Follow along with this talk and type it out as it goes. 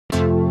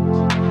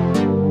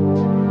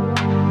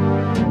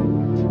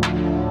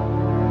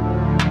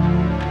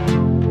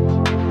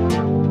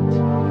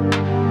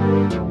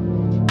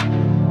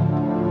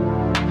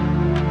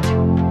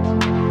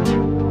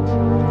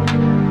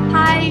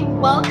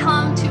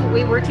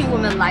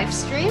WeWorkingWomen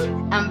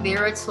Livestream. I'm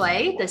Vera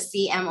Cui, the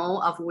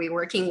CMO of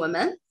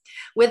WeWorkingWomen.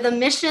 With the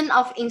mission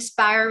of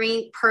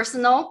inspiring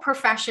personal,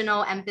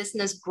 professional, and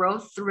business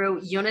growth through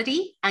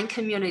unity and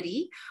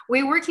community,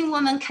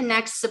 WeWorkingWomen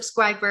connects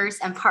subscribers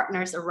and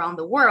partners around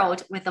the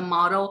world with the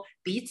model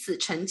彼此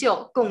成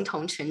就，共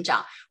同成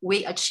长.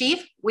 We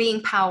achieve, we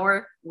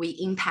empower, we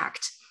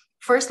impact.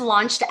 First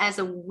launched as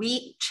a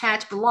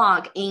WeChat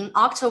blog in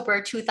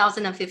October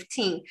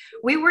 2015,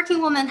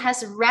 WeWorkingWomen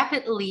has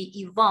rapidly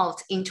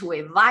evolved into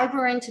a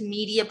vibrant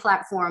media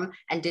platform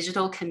and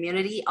digital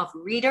community of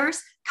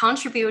readers,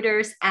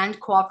 contributors, and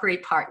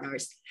cooperate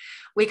partners.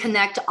 We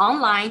connect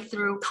online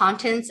through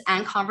contents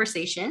and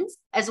conversations,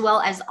 as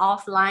well as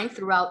offline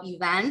throughout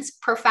events,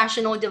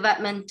 professional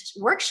development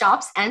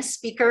workshops, and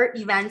speaker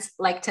events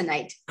like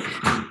tonight.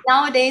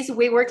 Nowadays,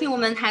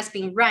 WeWorkingWomen has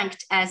been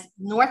ranked as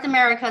North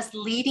America's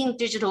leading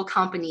digital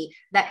company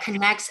that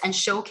connects and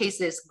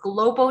showcases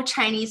global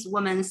Chinese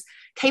women's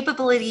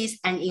capabilities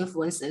and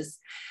influences.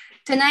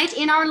 Tonight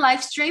in our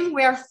live stream,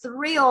 we're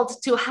thrilled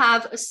to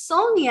have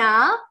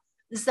Sonia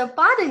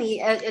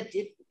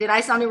Zarbatany. Did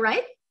I sound it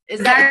right?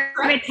 Is that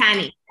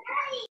Zarbatany.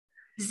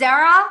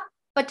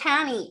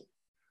 Zarbatany.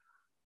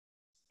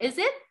 Is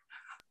it?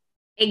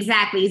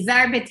 Exactly,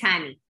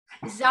 Zarbatany.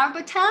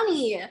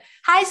 Zarbatany.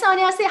 Hi,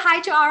 Sonia. Say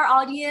hi to our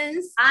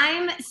audience.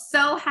 I'm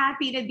so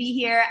happy to be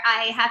here.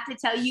 I have to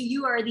tell you,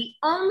 you are the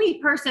only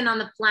person on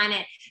the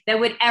planet that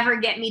would ever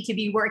get me to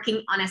be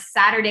working on a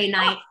Saturday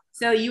night.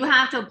 So you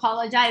have to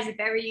apologize if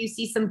ever you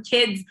see some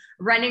kids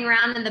running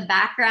around in the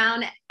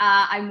background.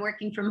 I'm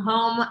working from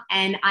home,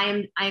 and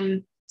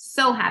I'm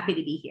so happy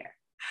to be here.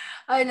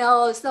 I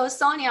know. So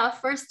Sonia,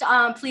 first,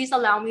 please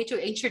allow me to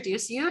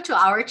introduce you to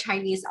our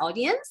Chinese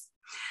audience.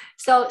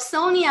 So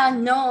Sonia,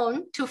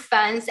 known to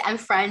fans and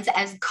friends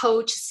as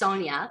Coach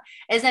Sonia,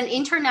 is an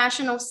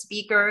international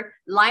speaker,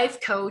 life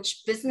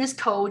coach, business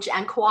coach,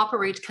 and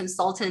cooperate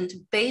consultant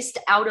based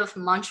out of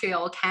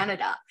Montreal,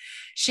 Canada.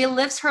 She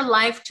lives her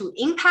life to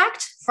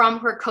impact, from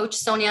her Coach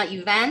Sonia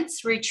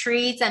events,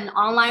 retreats, and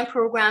online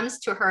programs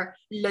to her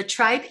Le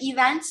Tribe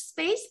event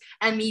space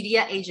and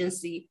media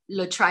agency,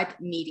 Le Tribe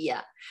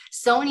Média.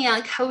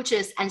 Sonia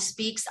coaches and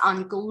speaks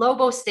on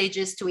global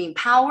stages to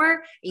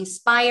empower,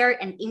 inspire,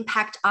 and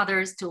impact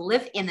others to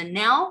live in the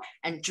now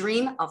and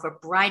dream of a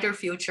brighter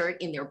future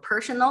in their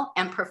personal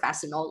and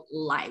professional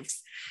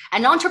lives.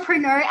 An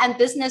entrepreneur and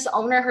business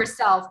owner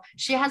herself,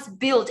 she has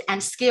built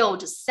and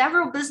scaled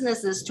several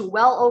businesses to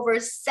well over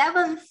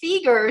 7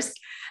 figures,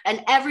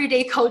 and every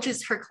day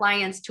coaches her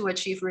clients to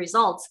achieve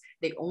results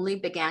they only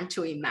began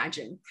to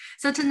imagine.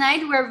 So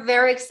tonight, we're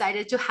very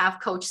excited to have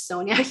Coach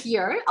Sonia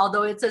here.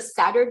 Although it's a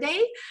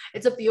Saturday,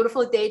 it's a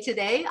beautiful day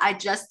today. I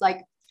just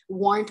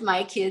warned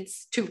my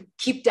kids to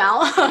keep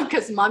down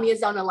because mommy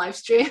is on a live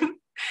stream.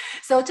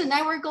 So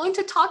tonight we're going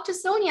to talk to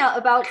Sonia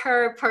about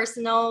her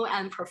personal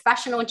and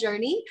professional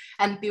journey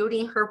and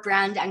building her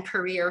brand and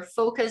career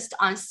focused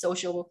on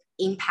social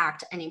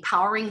impact and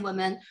empowering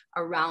women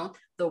around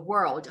the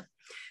world.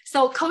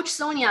 So Coach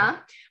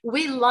Sonia,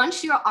 we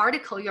launched your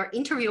article, your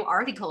interview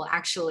article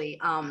actually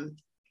on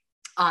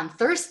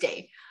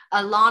Thursday.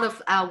 A lot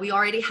of, we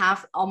already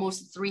have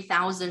almost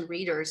 3,000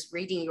 readers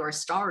reading your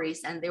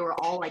stories, and they were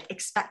all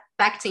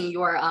expecting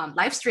your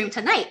live stream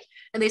tonight,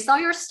 and they saw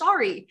your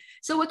story.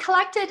 So we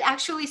collected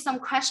actually some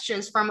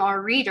questions from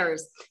our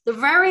readers. The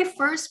very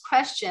first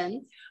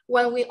question,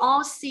 when we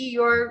all see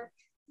your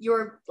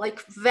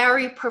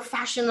very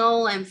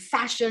professional and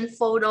fashion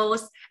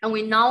photos. And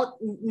we now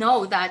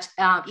know that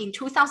in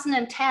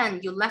 2010,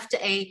 you left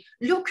a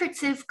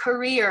lucrative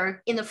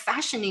career in the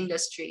fashion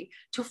industry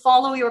to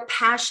follow your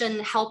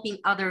passion, helping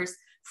others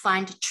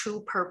find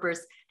true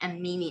purpose and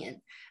meaning.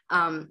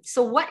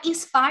 So what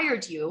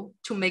inspired you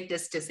to make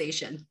this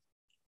decision?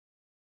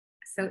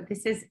 So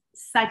this is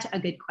such a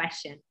good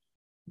question,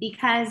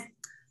 because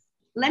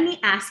let me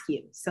ask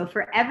you, so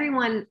for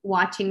everyone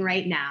watching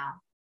right now,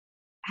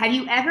 have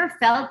you ever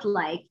felt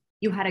like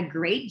you had a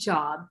great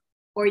job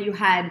or you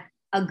had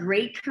a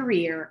great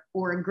career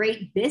or a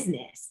great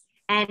business,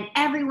 and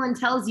everyone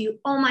tells you,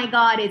 oh my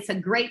God, it's a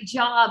great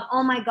job.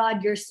 Oh my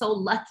God, you're so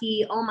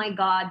lucky. Oh my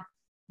God,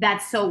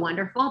 that's so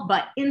wonderful.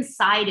 But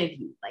inside of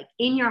you,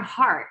 in your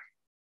heart,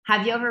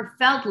 have you ever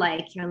felt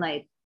like you're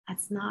like,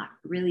 that's not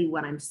really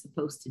what I'm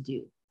supposed to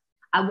do.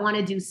 I want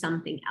to do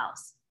something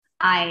else.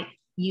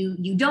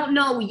 You don't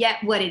know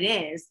yet what it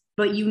is,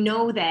 but you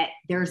know that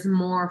there's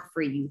more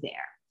for you there.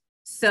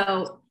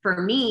 So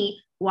for me,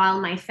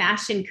 while my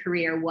fashion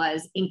career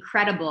was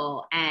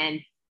incredible and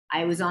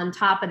I was on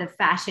top of the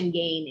fashion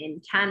game in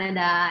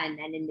Canada and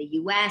then in the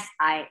US,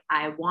 I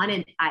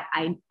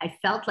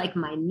felt like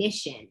my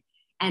mission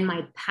and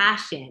my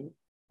passion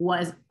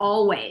was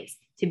always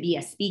to be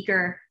a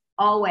speaker,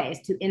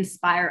 always to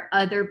inspire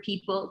other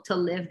people to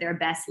live their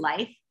best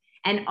life,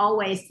 and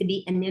always to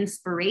be an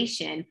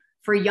inspiration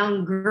for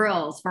young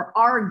girls, for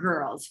our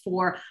girls,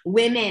 for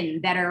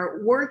women that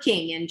are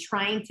working and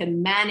trying to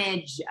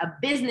manage a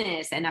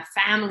business and a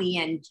family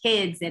and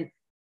kids. And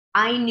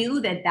I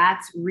knew that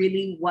that's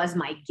really was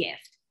my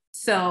gift.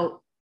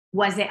 So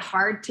Was it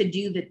hard to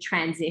do the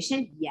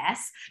transition?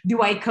 Yes.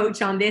 Do I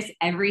coach on this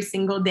every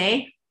single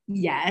day?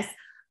 Yes.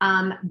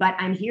 But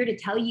I'm here to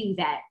tell you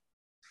that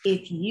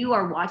if you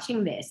are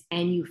watching this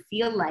and you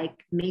feel like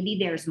maybe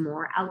there's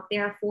more out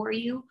there for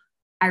you,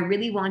 I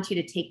really want you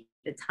to take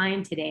the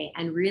time today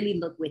and really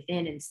look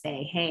within and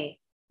say, hey,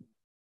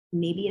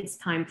 maybe it's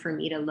time for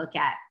me to look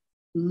at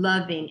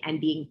loving and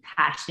being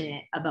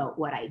passionate about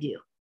what I do.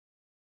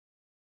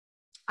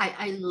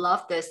 I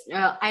love this.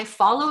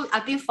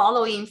 I've been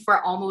following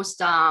for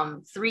almost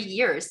 3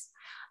 years.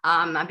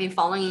 I've been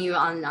following you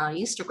on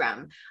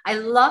Instagram. I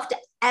loved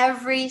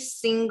every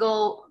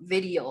single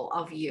video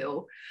of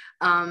you.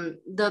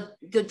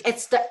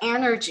 It's the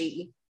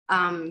energy.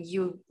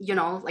 You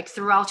know, like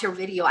throughout your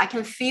video, I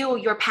can feel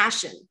your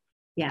passion.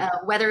 Yeah.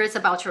 Whether it's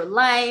about your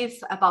life,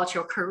 about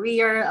your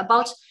career,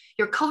 about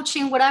your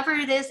coaching, whatever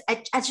it is,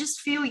 I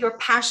just feel your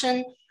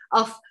passion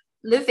of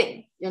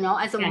living, you know,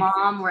 as a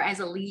mom or as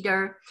a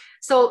leader.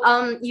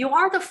 So you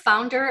are the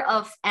founder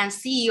of and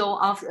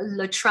CEO of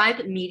the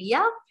Tribe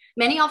Média.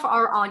 Many of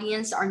our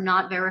audience are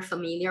not very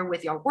familiar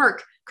with your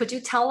work. Could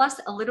you tell us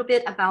a little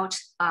bit about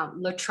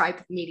the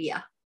Tribe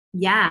Média?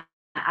 Yeah,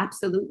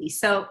 absolutely.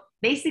 So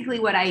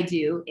basically what I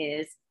do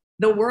is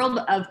the world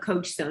of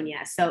Coach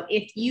Sonia. So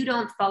if you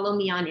don't follow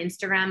me on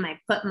Instagram, I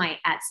put my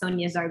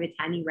 @Sonia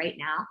Zarbatany right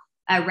now,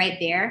 right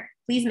there.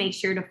 Please make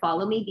sure to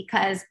follow me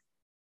because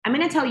I'm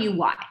going to tell you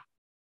why.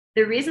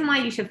 The reason why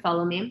you should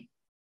follow me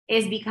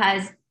is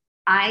because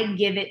I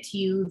give it to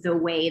you the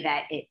way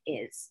that it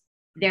is.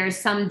 There's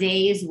some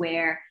days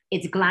where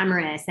it's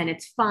glamorous and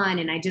it's fun.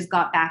 And I just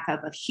got back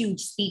of a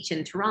huge speech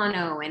in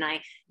Toronto and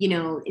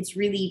it's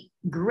really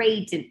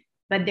great.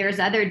 But there's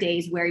other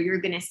days where you're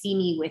going to see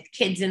me with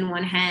kids in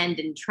one hand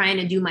and trying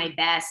to do my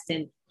best.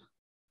 And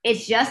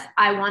it's just,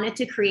 I wanted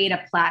to create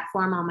a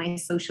platform on my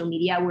social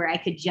media where I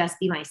could just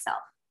be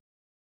myself.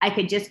 I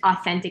could just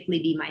authentically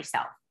be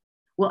myself.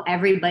 Will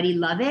everybody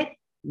love it?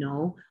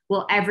 No.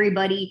 Will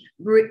everybody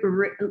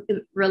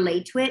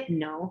relate to it?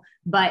 No.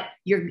 But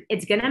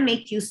it's going to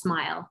make you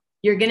smile.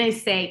 You're going to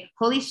say,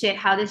 holy shit,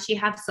 how does she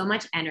have so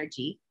much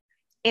energy?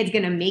 It's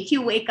going to make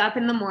you wake up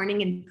in the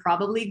morning and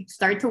probably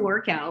start to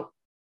work out.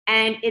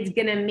 And it's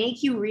going to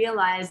make you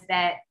realize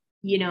that,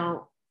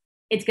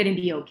 it's going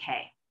to be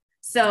okay.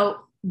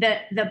 So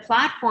the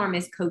platform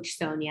is Coach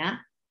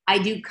Sonia. I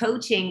do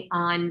coaching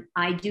on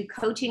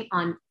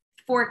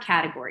 4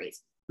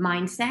 categories: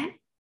 mindset.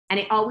 And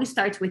it always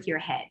starts with your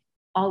head,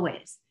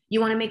 always. You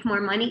want to make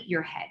more money?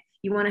 Your head.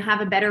 You want to have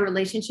a better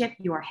relationship?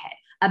 Your head.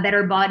 A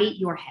better body?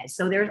 Your head.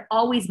 So there's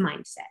always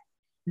mindset.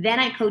 Then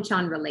I coach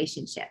on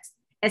relationships,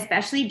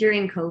 especially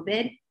during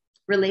COVID.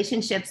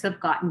 Relationships have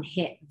gotten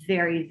hit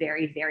very,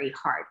 very, very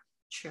hard.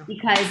 True.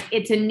 Because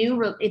it's a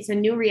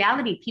new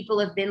reality. People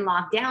have been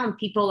locked down.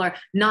 People are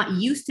not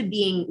used to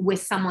being with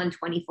someone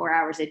 24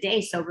 hours a day.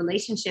 So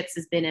relationships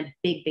has been a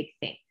big, big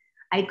thing.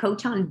 I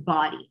coach on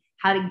body,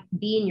 how to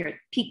be in your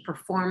peak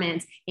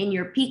performance, in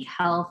your peak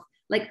health.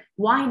 Like,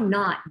 why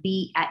not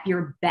be at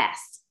your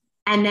best?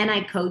 And then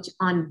I coach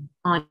on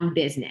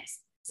business.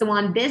 So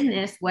on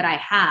business, what I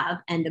have,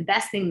 and the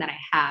best thing that I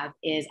have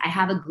is I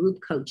have a group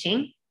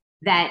coaching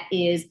that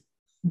is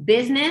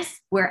business,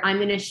 where I'm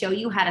going to show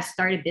you how to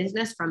start a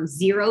business from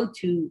zero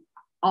to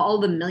all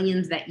the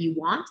millions that you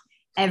want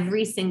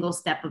every single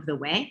step of the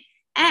way.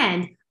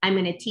 And I'm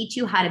going to teach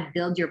you how to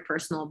build your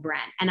personal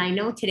brand. And I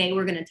know today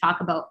we're going to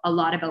talk about a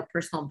lot about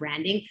personal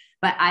branding,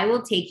 but I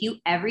will take you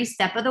every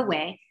step of the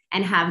way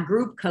and have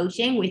group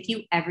coaching with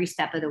you every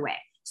step of the way.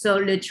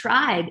 So the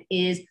tribe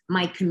is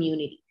my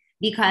community,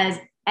 because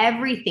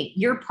everything,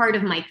 you're part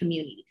of my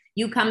community.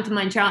 You come to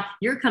Montreal,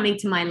 you're coming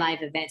to my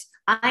live events.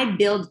 I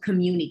build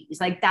communities.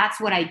 Like, that's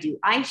what I do.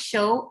 I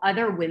show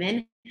other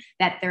women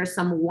that there's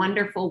some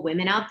wonderful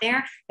women out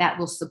there that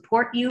will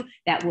support you,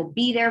 that will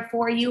be there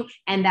for you,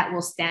 and that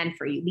will stand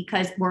for you,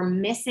 because we're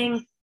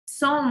missing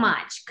so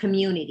much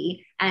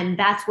community. And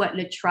that's what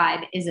the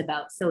tribe is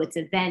about. So it's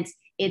events.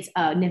 It's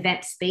an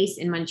event space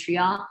in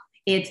Montreal.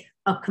 It's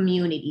a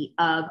community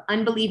of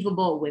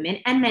unbelievable women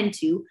and men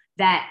too,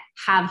 that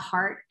have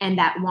heart and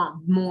that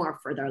want more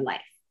for their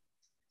life.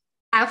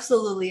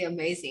 Absolutely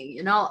amazing.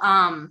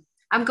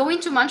 I'm going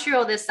to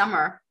Montreal this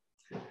summer.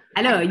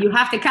 I know, you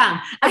have to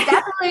come. I'm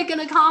definitely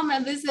gonna come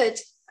and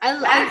visit.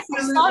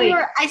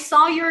 I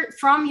saw your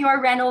from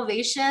your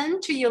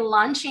renovation to your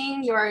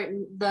launching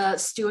the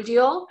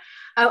studio.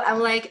 I'm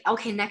like,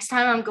 okay, next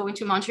time I'm going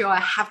to Montreal, I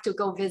have to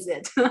go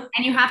visit.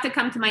 And you have to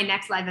come to my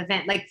next live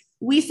event. Like,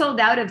 we sold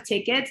out of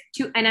tickets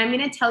and I'm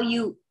going to tell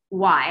you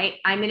why.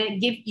 I'm going to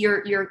give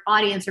your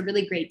audience a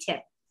really great tip.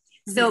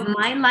 So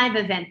my live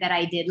event that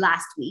I did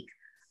last week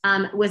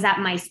was at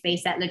my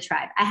space at Le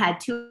Tribe. I had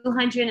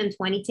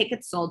 220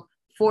 tickets sold,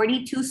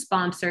 42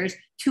 sponsors,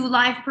 2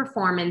 live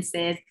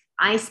performances.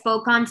 I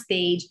spoke on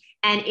stage,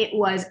 and it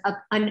was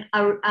an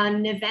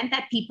event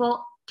that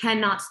people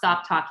cannot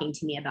stop talking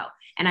to me about.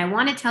 And I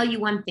want to tell you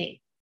one thing.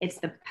 It's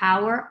the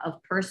power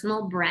of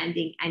personal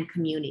branding and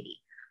community.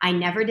 I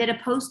never did a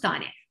post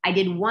on it. I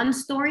did one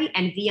story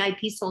and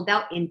VIP sold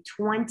out in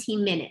 20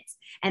 minutes.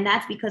 And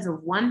that's because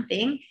of one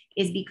thing.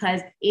 is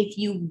because if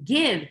you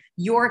give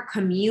your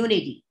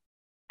community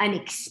an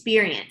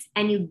experience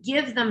and you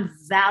give them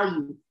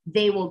value,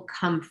 they will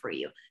come for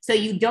you. So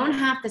you don't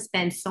have to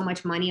spend so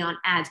much money on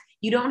ads.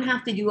 You don't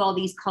have to do all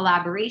these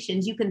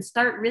collaborations. You can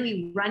start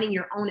really running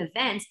your own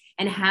events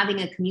and having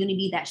a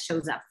community that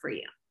shows up for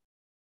you.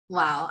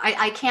 Wow,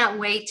 I can't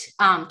wait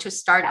to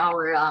start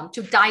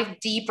to dive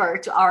deeper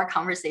to our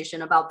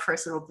conversation about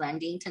personal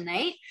branding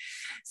tonight.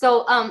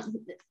 So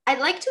I'd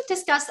like to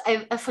discuss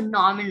a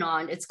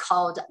phenomenon. It's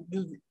called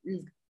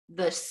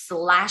the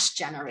slash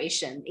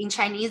generation. In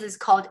Chinese, it's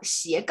called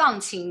斜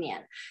杠青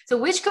年. So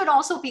which could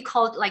also be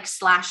called like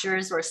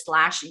slashers or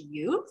slash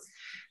youth.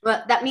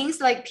 But that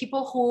means like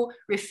people who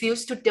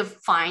refuse to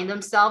define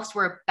themselves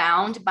were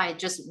bound by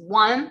just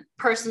one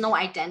personal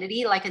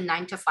identity, like a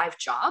 9-to-5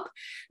 job.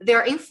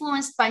 They're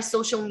influenced by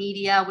social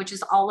media, which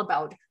is all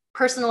about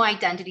personal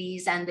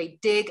identities, and they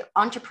dig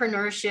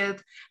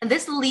entrepreneurship. And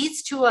this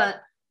leads to a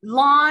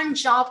long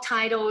job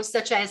titles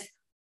such as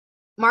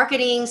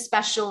marketing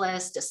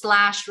specialist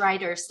slash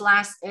writer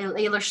slash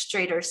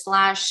illustrator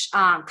slash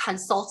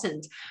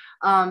consultant.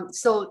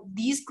 So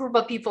these group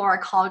of people are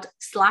called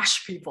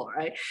slash people,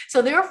 right?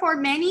 So therefore,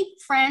 many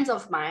friends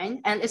of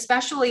mine, and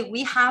especially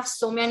we have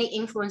so many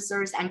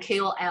influencers and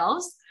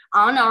KOLs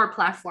on our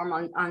platform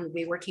on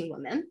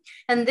WeWorkingWomen,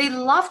 and they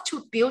love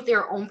to build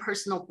their own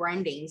personal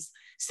brandings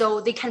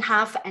so they can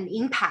have an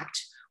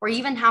impact or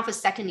even have a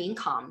second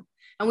income.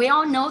 And we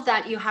all know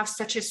that you have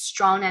such a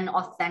strong and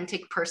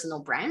authentic personal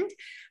brand.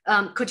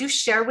 Could you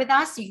share with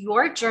us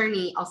your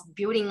journey of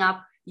building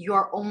up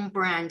your own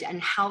brand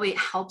and how it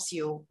helps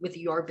you with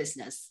your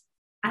business?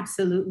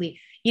 Absolutely.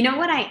 You know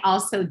what I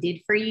also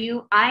did for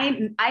you?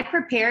 I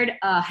prepared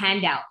a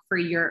handout for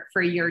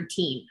your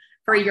team,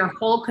 for your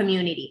whole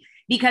community,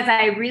 because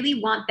I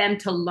really want them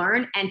to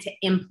learn and to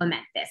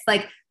implement this.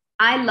 Like,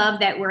 I love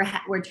that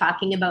we're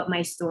talking about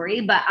my story,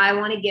 but I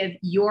want to give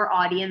your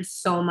audience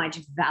so much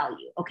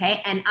value.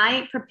 Okay. And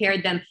I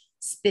prepared them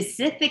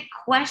specific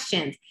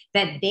questions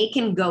that they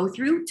can go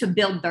through to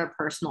build their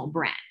personal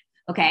brand.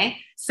 Okay.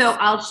 So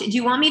do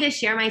you want me to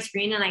share my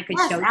screen and I could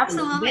show you?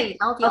 Absolutely.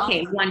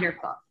 Okay,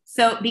 wonderful.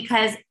 So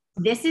because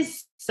this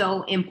is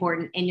so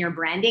important in your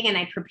branding, and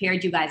I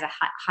prepared you guys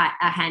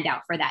a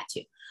handout for that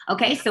too.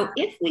 Okay. So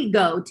if we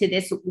go to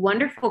this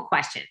wonderful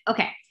question,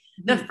 okay.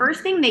 The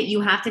first thing that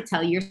you have to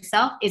tell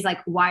yourself is like,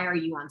 why are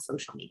you on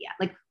social media?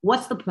 Like,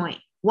 what's the point?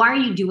 Why are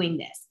you doing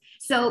this?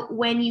 So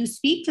when you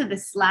speak to the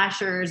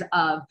slashers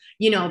of,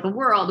 the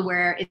world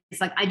where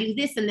it's like, I do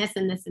this and this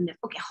and this and this.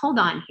 Okay, hold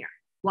on here.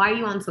 Why are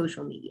you on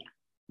social media?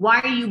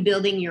 Why are you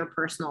building your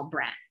personal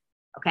brand?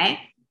 Okay.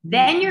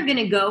 Then you're going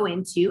to go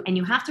into, and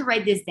you have to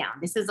write this down.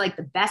 This is like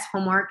the best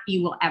homework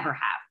you will ever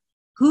have.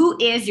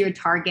 Who is your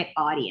target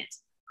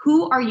audience?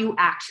 Who are you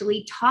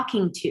actually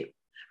talking to?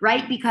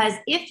 Right? Because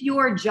if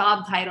your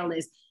job title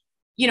is,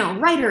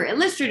 writer,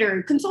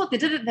 illustrator,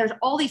 consultant, there's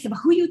all these stuff.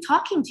 Who are you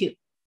talking to?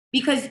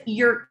 Because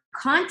your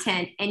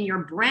content and your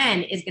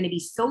brand is going to be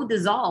so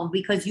dissolved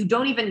because you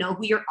don't even know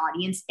who your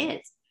audience is.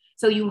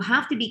 So you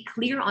have to be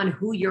clear on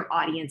who your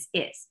audience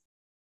is.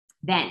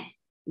 Then,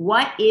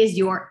 what is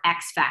your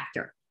X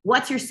factor?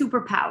 What's your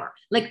superpower?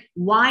 Like,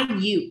 why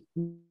you?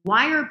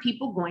 Why are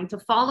people going to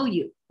follow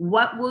you?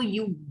 What will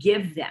you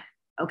give them?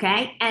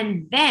 Okay.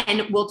 And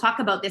then we'll talk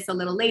about this a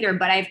little later,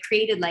 but I've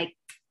created like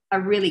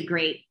a really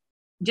great,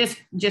 just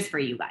for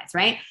you guys.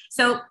 Right.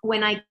 So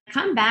when I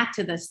come back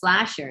to the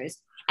slashers,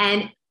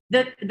 and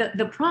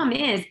the problem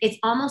is, it's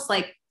almost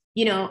like,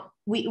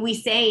 we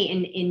say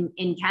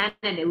in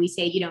Canada, we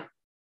say,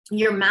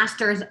 you're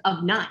masters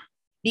of none,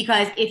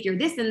 because if you're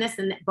this and this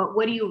and that, but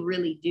what do you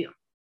really do?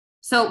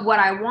 So what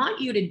I want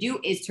you to do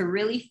is to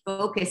really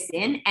focus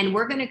in, and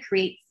we're going to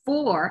create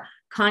 4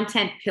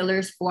 content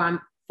pillars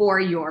for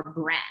your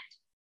brand.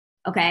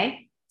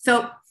 Okay.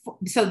 So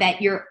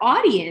that your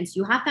audience,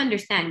 you have to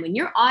understand, when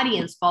your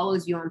audience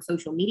follows you on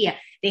social media,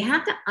 they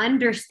have to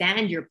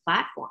understand your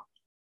platform.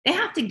 They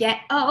have to get,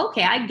 oh,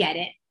 okay, I get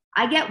it.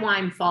 I get why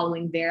I'm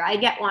following Bear. I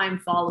get why I'm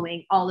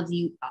following all of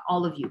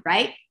you,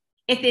 right?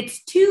 If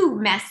it's too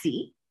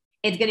messy,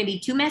 it's going to be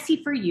too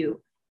messy for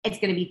you. It's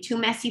going to be too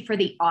messy for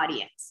the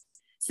audience.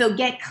 So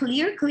get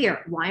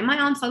clear. Why am I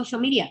on social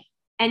media?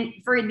 And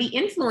for the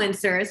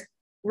influencers,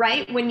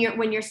 right? When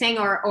you're saying,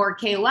 or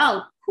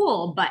KOL,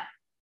 cool, but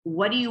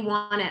what do you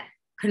want to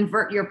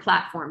convert your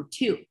platform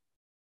to?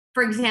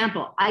 For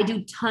example, I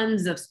do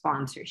tons of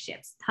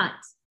sponsorships,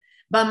 tons,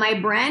 but my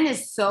brand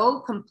is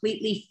so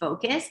completely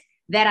focused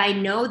that I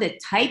know the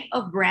type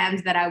of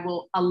brands that I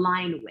will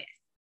align with.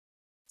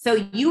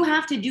 So you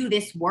have to do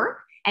this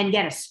work and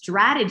get a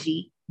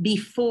strategy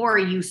before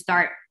you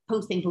start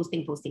posting.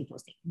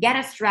 Get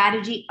a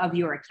strategy of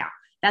your account.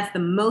 That's the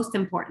most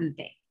important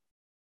thing.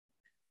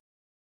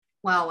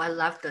 Wow, I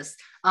love this.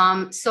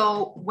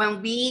 So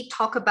when we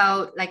talk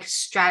about like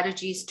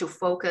strategies to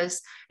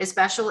focus,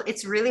 especially,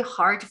 it's really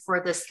hard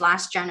for the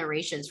slash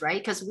generations, right?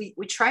 Because we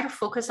try to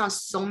focus on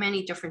so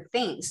many different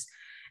things,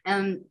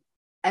 and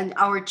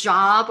our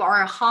job,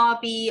 our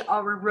hobby,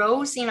 our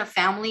roles in a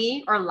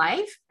family or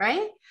life,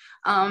 right?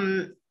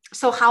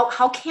 so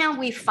how can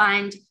we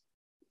find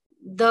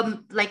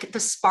the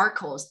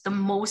sparkles, the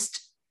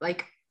most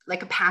like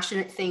a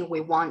passionate thing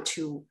we want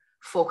to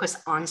focus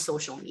on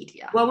social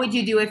media? What would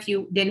you do if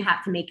you didn't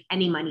have to make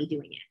any money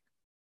doing it?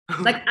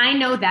 Like, I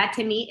know that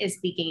to me is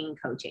speaking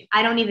and coaching.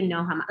 I don't even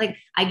know how much, like,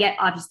 I get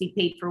obviously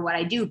paid for what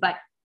I do, but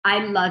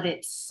I love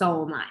it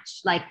so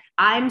much. Like,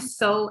 I'm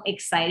so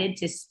excited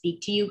to speak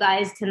to you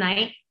guys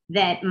tonight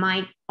that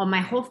my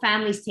whole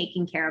family's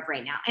taken care of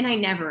right now. And I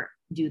never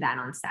do that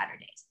on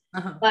Saturdays,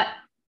 but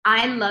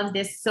I love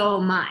this so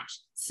much.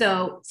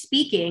 So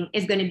speaking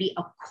is going to be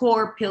a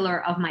core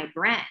pillar of my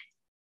brand.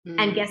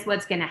 And guess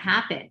what's going to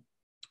happen?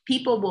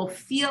 People will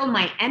feel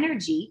my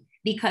energy,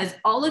 because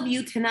all of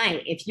you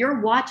tonight, if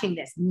you're watching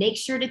this, make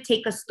sure to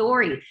take a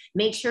story,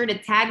 make sure to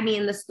tag me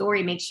in the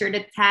story, make sure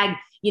to tag,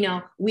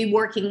 We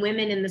Working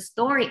Women in the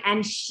story,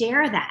 and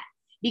share that,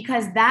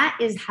 because that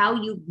is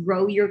how you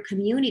grow your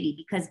community.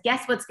 Because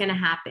guess what's going to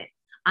happen?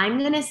 I'm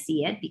going to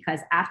see it, because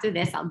after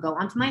this, I'll go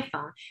onto my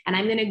phone and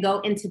I'm going to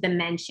go into the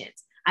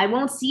mentions. I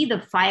won't see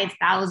the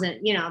 5,000,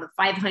 the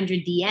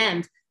 500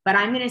 DMs, but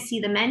I'm going to see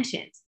the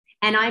mentions,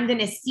 and I'm going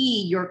to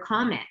see your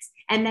comments.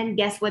 And then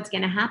guess what's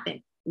going to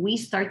happen? We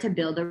start to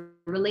build a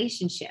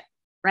relationship,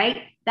 right?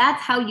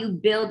 That's how you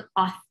build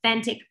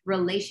authentic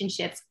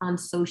relationships on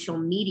social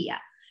media.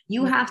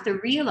 You have to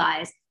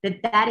realize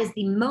that that is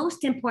the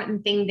most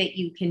important thing that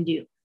you can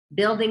do: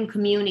 building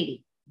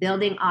community,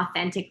 building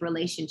authentic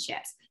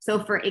relationships.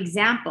 So for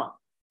example,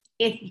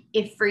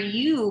 if for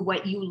you,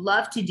 what you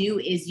love to do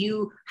is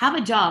you have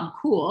a job,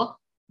 cool,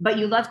 but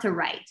you love to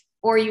write,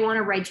 or you want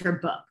to write your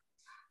book.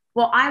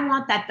 Well, I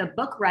want that the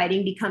book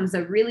writing becomes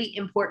a really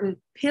important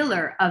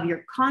pillar of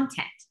your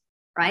content,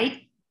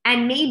 right?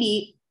 And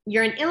maybe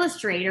you're an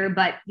illustrator,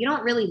 but you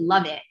don't really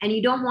love it and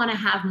you don't want to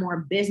have more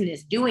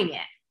business doing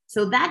it.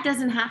 So that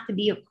doesn't have to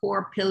be a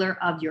core pillar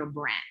of your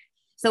brand.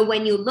 So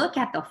when you look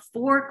at the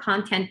 4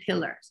 content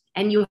pillars,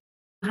 and you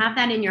have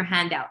that in your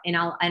handout, and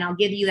I'll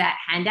give you that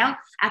handout.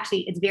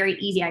 Actually, it's very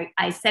easy.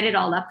 I set it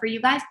all up for you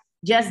guys.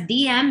 Just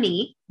DM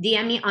me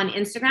on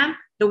Instagram,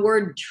 the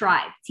word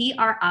tribe,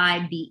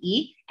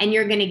 TRIBE, and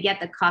you're going to get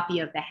the copy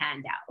of the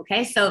handout.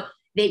 Okay. So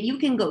that you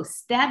can go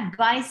step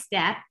by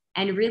step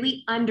and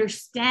really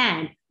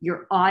understand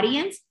your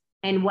audience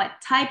and what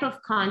type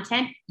of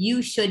content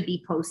you should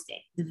be posting.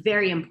 It's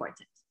very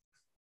important.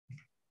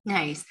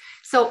 Nice.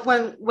 So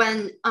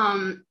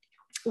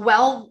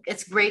well,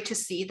 it's great to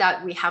see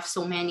that we have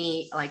so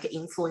many like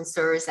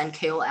influencers and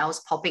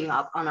KOLs popping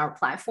up on our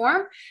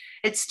platform.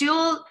 It's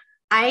still,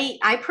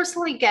 I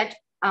personally get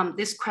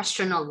this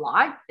question a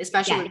lot,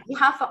 especially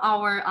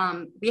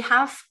we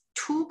have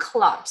 2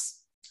 clubs.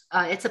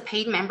 It's a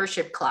paid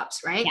membership clubs,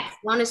 right? Yes.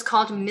 One is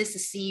called Miss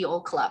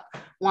CEO Club,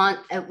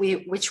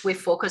 which we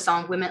focus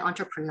on women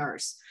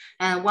entrepreneurs.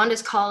 And one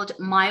is called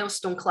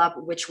Milestone Club,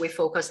 which we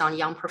focus on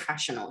young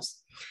professionals.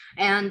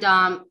 And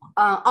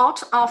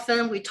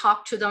often we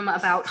talk to them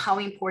about how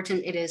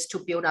important it is to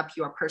build up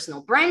your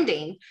personal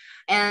branding.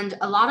 And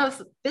a lot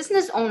of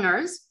business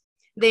owners,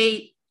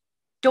 they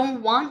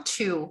don't want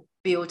to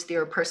build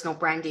their personal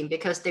branding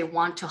because they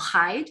want to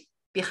hide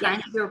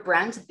behind their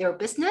brand, their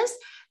business.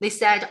 They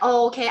said,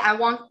 oh, okay, I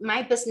want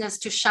my business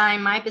to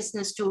shine, my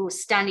business to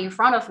stand in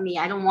front of me.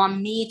 I don't want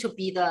me to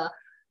be the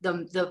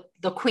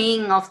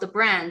queen of the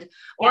brand.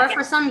 Or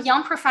for some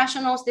young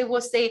professionals, they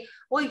will say,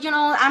 well,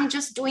 I'm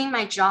just doing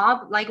my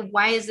job. Like,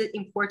 why is it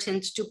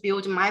important to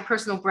build my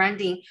personal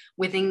branding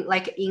within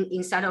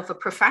inside of a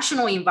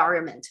professional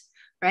environment,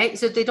 right?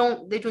 So they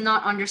do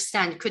not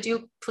understand. Could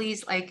you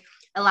please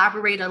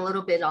elaborate a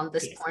little bit on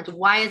this point,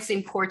 why it's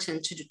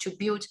important to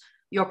build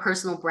your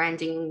personal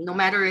branding, no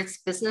matter it's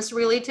business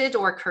related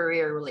or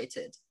career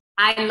related?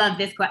 I love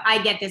this question.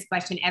 I get this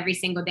question every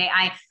single day.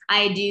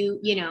 I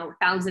do,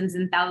 thousands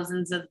and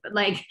thousands of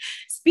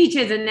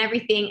speeches and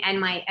everything.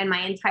 And my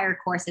entire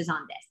course is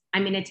on this.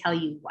 I'm going to tell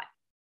you what.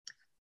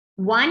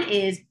 One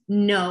is,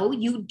 no,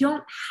 you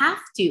don't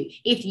have to.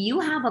 If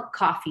you have a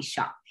coffee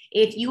shop,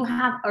 if you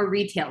have a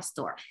retail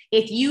store,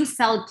 if you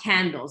sell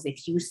candles,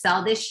 if you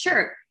sell this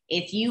shirt,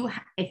 if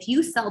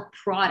you sell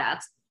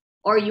products,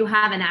 or you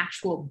have an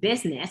actual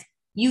business,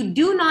 you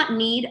do not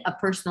need a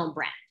personal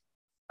brand,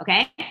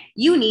 okay?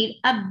 You need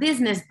a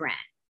business brand.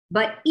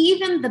 But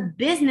even the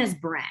business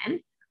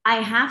brand, I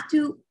have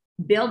to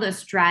build a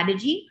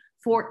strategy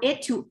for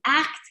it to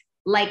act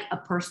like a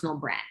personal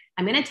brand.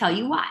 I'm gonna tell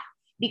you why.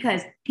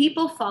 Because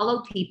people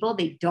follow people,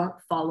 they don't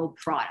follow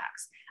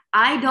products.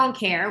 I don't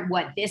care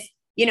what this,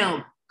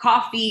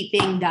 coffee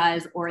thing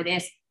does, or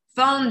this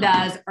phone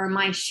does, or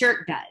my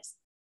shirt does.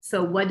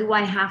 So what do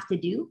I have to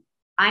do?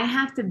 I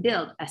have to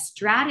build a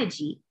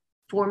strategy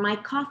for my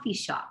coffee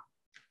shop.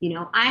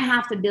 I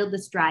have to build a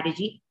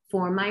strategy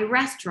for my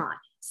restaurant,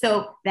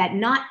 so that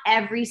not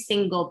every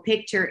single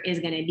picture is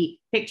going to be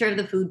picture of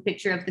the food,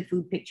 picture of the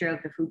food, picture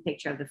of the food,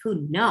 picture of the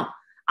food. No,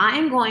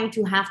 I'm going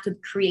to have to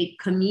create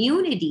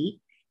community,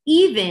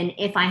 even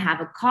if I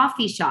have a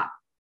coffee shop,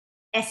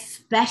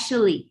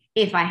 especially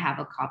if I have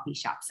a coffee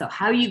shop. So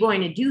how are you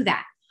going to do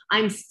that?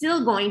 I'm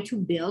still going to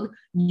build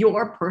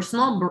your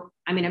personal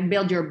I'm going to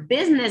build your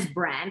business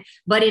brand,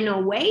 but in a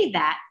way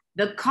that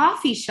the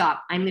coffee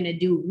shop, I'm going to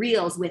do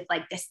reels with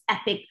like this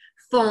epic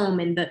foam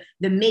and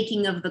the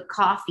making of the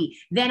coffee.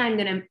 Then I'm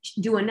going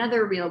to do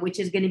another reel, which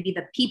is going to be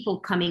the people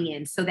coming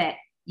in so that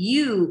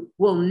you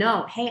will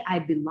know, hey, I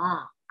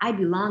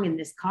belong in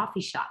this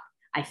coffee shop.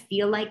 I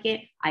feel like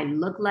it. I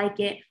look like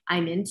it.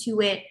 I'm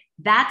into it.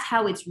 That's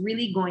how it's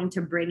really going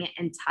to bring it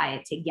and tie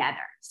it together.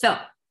 So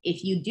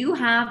if you do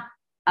have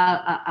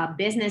a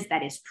business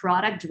that is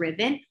product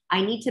driven,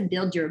 I need to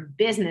build your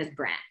business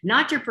brand,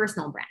 not your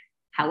personal brand.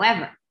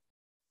 However,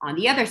 on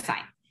the other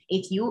side,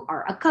 if you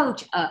are a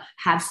coach,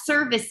 have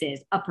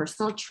services, a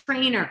personal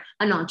trainer,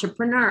 an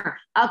entrepreneur,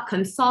 a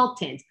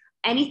consultant,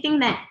 anything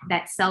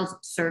that sells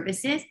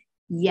services,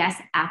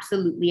 yes,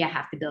 absolutely, I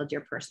have to build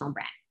your personal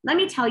brand. Let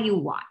me tell you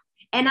why.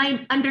 And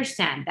I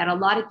understand that a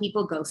lot of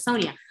people go,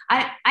 Sonia,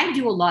 I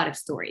do a lot of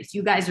stories.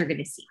 You guys are going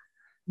to see.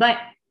 But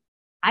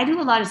I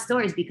do a lot of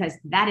stories because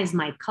that is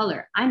my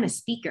color. I'm a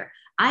speaker.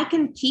 I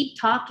can keep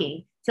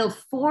talking till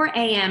 4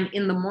 a.m.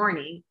 in the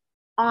morning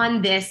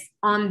on this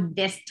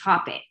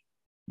topic.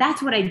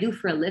 That's what I do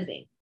for a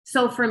living.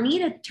 So for me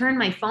to turn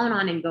my phone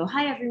on and go,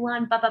 hi,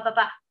 everyone, blah, blah, blah,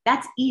 blah,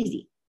 that's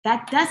easy.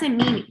 That doesn't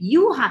mean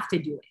you have to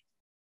do it.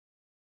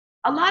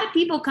 A lot of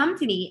people come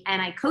to me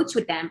and I coach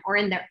with them, or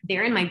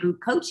they're in my group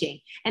coaching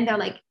and they're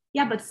like,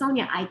 yeah, but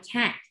Sonia, I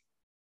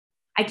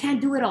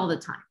can't do it all the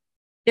time.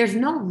 There's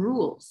no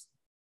rules.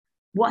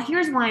 Well,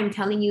 here's why I'm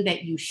telling you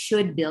that you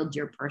should build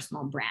your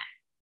personal brand.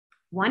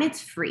 One,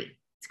 it's free.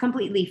 It's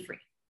completely free.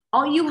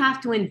 All you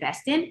have to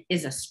invest in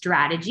is a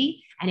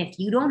strategy. And if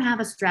you don't have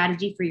a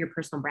strategy for your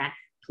personal brand,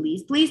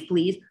 please, please,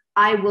 please,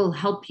 I will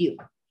help you,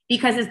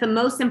 because it's the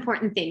most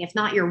important thing. If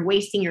not, you're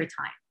wasting your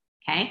time.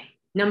 Okay.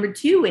 Number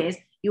two is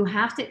you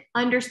have to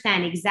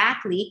understand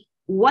exactly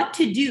what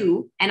to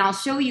do. And I'll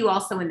show you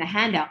also in the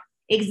handout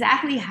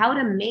exactly how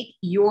to make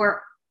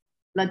your,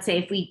 let's say,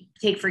 if we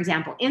take, for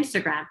example,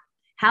 Instagram,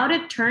 how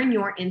to turn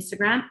your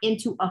Instagram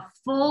into a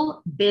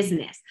full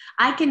business.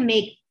 I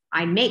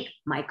make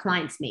my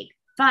clients make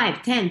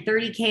 5, 10,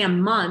 30K a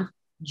month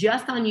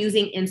just on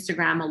using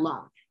Instagram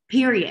alone,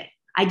 period.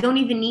 I don't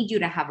even need you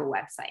to have a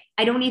website.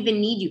 I don't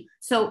even need you.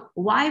 So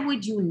why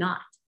would you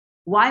not?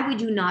 Why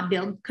would you not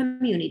build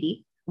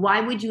community?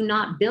 Why would you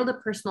not build a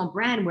personal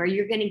brand where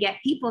you're going to get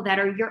people that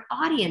are your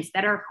audience,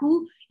 that are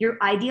who your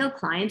ideal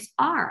clients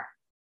are?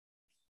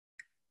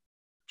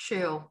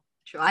 True.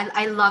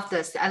 I love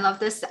this. I love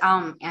this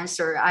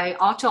answer. I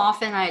all too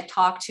often I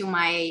talk to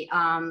my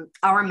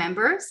our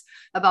members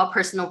about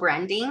personal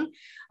branding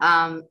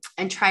and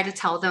try to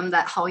tell them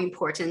that how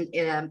important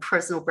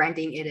personal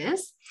branding it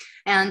is.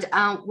 And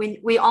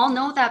we all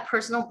know that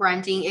personal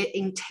branding, it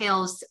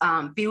entails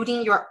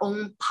building your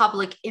own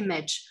public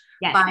image.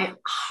 Yes. By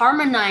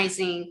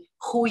harmonizing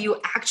who you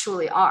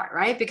actually are,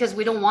 right? Because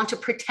we don't want to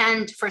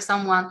pretend for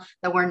someone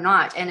that we're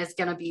not, and it's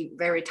going to be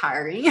very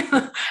tiring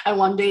and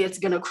one day it's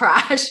going to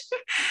crash.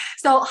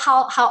 So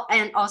how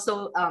and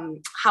also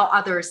how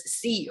others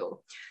see you.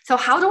 So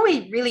how do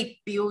we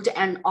really build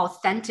an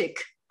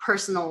authentic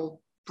personal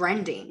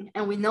branding?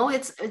 And we know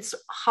it's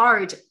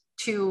hard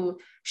to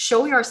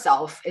show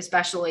yourself,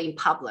 especially in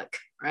public,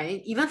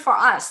 right? Even for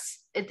us.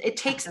 It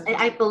takes,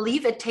 I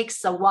believe it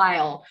takes a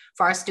while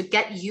for us to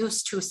get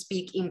used to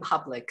speak in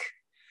public.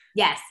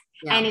 Yes.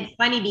 Yeah. And it's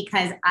funny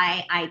because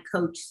I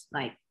coach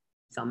like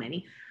so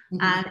many.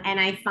 Mm-hmm. And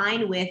I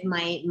find with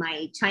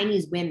my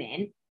Chinese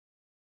women,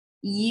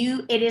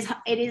 it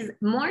is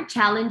more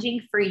challenging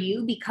for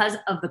you because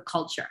of the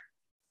culture.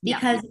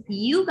 Because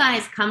you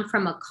guys come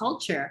from a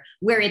culture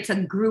where it's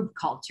a group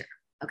culture.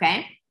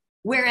 Okay.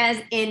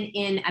 Whereas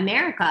in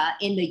America,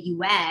 in the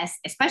US,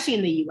 especially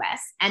in the US,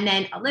 and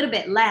then a little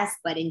bit less,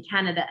 but in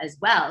Canada as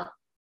well,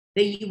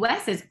 the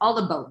US is all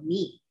about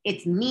me.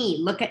 It's me.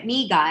 Look at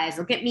me, guys.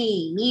 Look at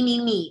me.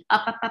 Me.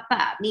 Up,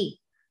 me.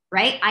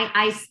 Right?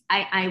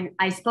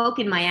 I spoke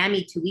in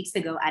Miami 2 weeks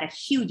ago at a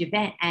huge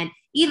event, and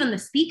even the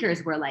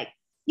speakers were like,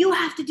 you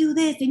have to do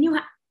this, and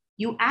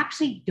you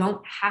actually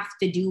don't have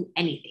to do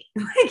anything.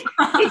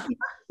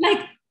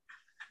 like,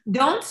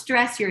 don't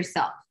stress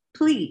yourself,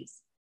 please.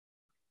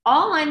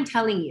 All I'm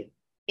telling you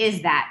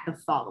is that the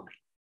following: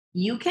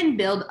 you can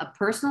build a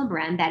personal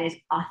brand that is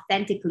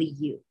authentically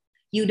you.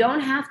 You don't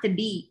have to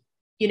be,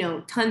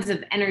 tons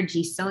of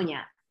energy,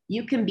 Sonia.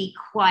 You can be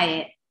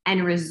quiet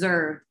and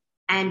reserved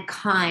and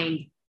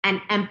kind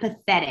and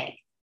empathetic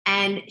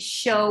and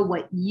show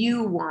what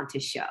you want to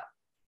show.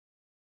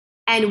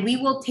 And we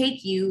will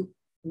take you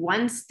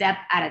one step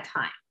at a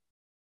time.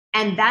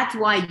 And that's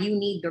why you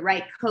need the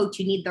right coach.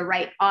 You need the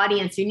right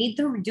audience. You need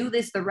to do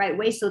this the right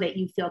way so that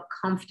you feel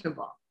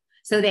comfortable.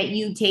 So that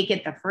you take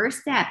it the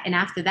first step. And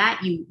after that,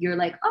 you're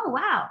like, oh,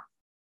 wow.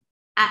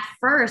 At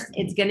first,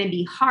 it's going to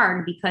be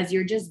hard because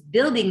you're just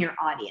building your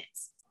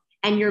audience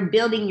and you're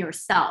building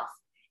yourself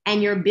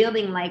and you're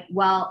building like,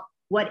 well,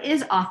 what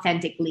is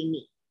authentically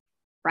me,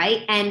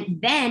 right?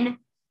 And then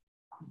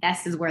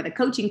this is where the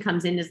coaching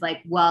comes in, is like,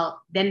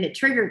 well, then the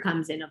trigger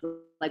comes in of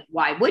like,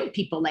 why would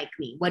people like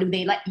me? What do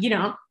they like?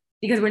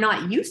 Because we're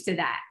not used to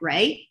that,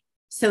 right?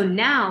 So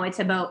now it's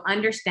about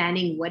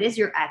understanding what is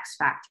your X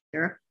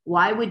factor,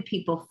 why would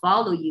people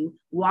follow you,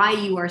 why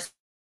you are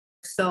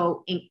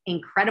so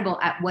incredible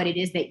at what it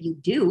is that you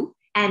do.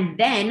 And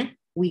then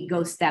we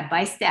go step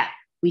by step.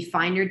 We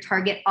find your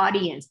target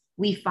audience.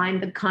 We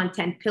find the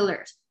content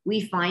pillars.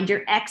 We find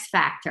your X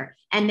factor.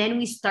 And then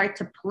we start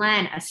to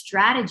plan a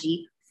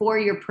strategy for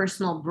your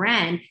personal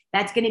brand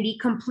that's going to be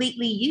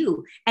completely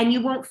you. And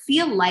you won't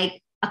feel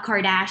like a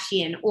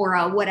Kardashian or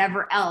a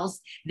whatever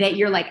else that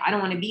you're like, I don't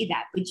want to be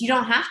that, but you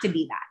don't have to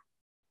be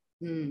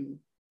that.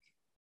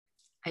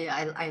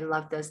 I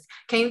love this.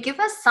 Can you give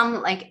us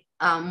some like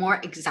more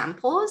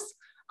examples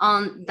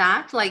on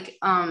that? Like,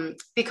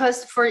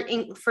 because for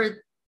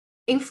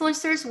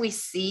influencers we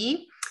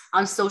see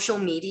on social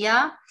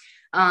media,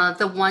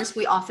 the ones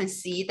we often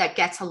see that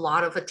gets a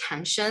lot of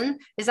attention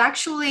is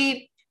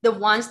actually the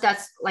ones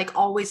that's like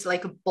always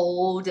like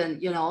bold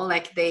and, you know,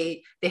 like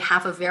they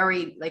have a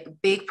very like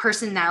big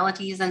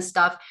personalities and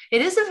stuff.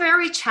 It is a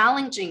very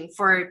challenging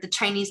for the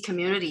Chinese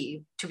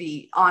community, to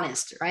be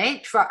honest,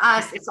 right? For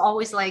us, it's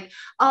always like,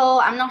 oh,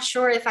 I'm not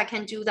sure if I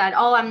can do that.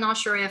 Oh, I'm not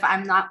sure if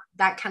I'm not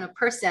that kind of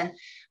person.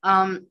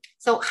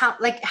 So how,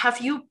 like, have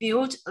you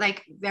built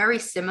like very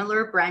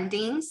similar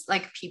brandings,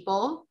 like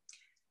people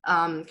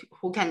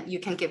you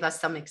can give us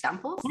some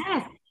examples?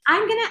 Yes.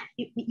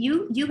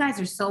 You guys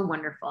are so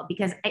wonderful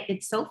because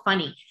it's so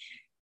funny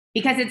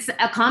because it's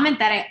a comment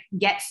that I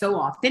get so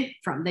often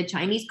from the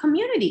Chinese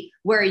community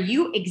where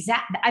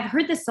I've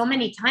heard this so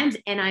many times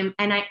and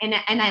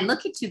I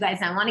look at you guys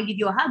and I want to give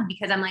you a hug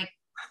because I'm like,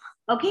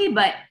 okay,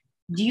 but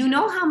do you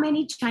know how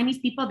many Chinese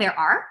people there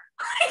are?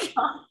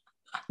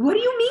 What do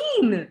you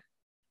mean?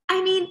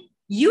 I mean,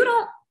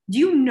 do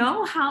you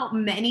know how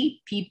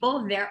many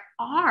people there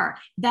are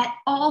that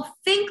all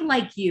think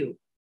like you?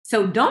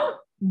 So don't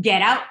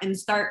get out and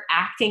start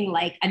acting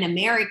like an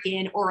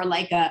American or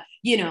like a,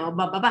 you know,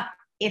 blah, blah, blah,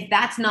 if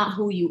that's not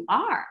who you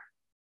are.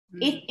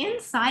 If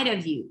inside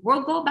of you,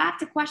 we'll go back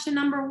to question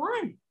number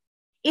 1.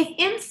 If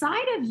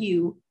inside of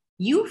you,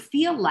 you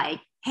feel like,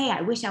 hey,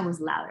 I wish I was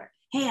louder.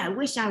 Hey, I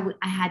wish I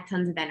had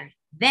tons of energy.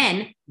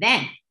 Then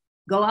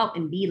go out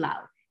and be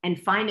loud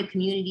and find a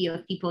community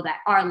of people that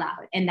are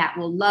loud and that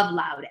will love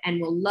loud and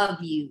will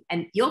love you.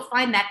 And you'll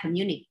find that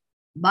community.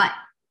 But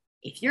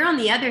if you're on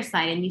the other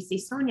side and you say,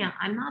 Sonia,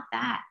 I'm not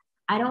that.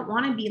 I don't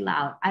want to be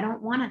loud. I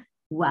don't want to.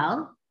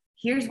 Well,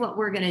 here's what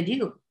we're going to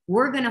do.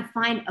 We're going to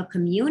find a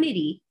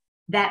community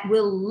that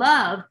will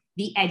love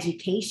the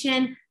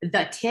education,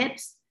 the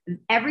tips,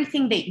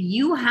 everything that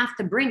you have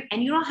to bring.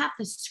 And you don't have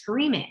to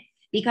scream it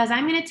because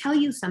I'm going to tell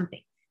you something.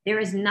 There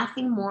is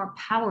nothing more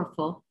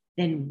powerful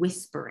than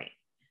whispering.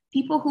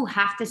 People who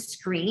have to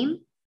scream,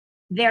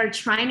 they're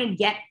trying to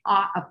get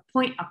a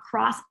point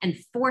across and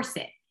force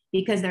it,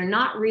 because they're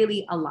not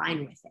really aligned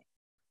with it.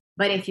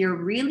 But if you're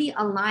really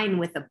aligned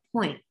with a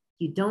point,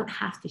 you don't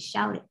have to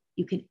shout it.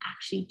 You can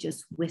actually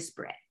just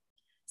whisper it.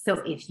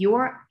 So if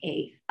you're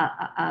a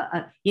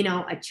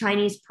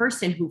Chinese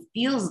person who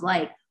feels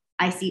like,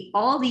 I see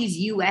all these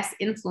US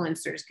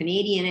influencers,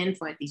 Canadian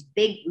influencers, these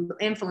big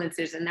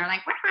influencers, and they're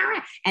like, wah, wah,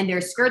 wah, and their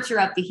skirts are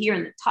up to here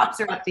and the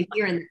tops are up to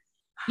here. And,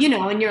 you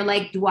know, and you're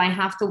like, do I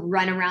have to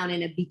run around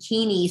in a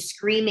bikini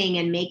screaming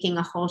and making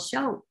a whole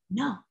show?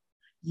 No,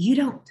 you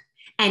don't.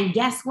 And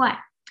guess what?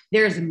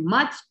 There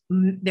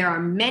are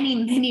many,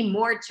 many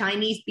more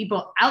Chinese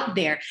people out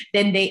there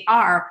than they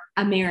are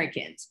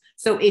Americans.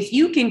 So if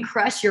you can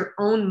crush your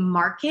own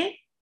market,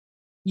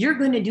 you're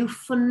going to do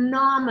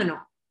phenomenal.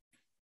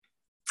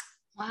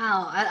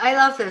 Wow. I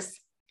love this.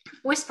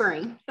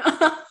 Whispering.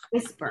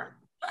 Whisper.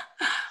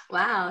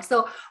 Wow.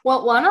 So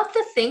one of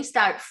the things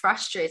that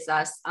frustrates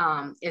us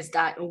is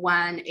that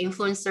when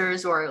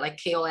influencers or like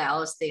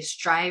KOLs, they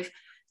strive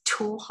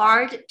too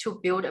hard to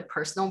build a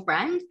personal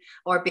brand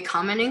or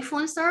become an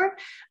influencer.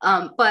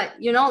 But,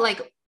 you know,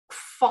 like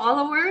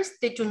followers,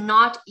 they do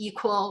not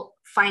equal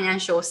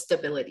financial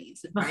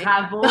stabilities. Right?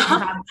 Bravo.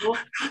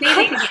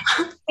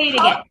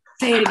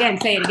 Say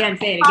it again.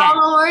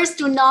 Followers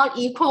do not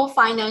equal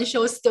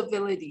financial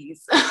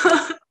stabilities.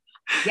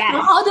 Yes.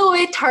 So how do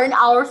we turn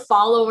our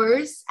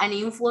followers and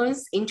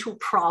influence into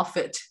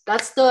profit?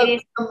 That's the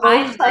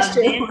most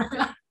question.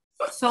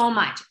 So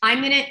much.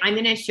 I'm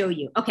gonna show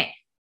you. Okay.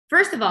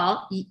 First of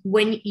all,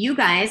 when you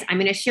guys, I'm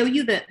going to show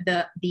you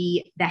the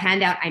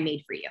handout I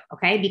made for you.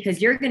 Okay.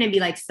 Because you're going to be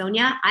like,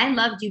 Sonia, I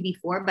loved you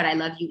before, but I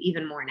love you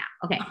even more now.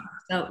 Okay.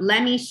 So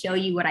let me show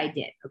you what I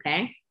did.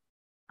 Okay.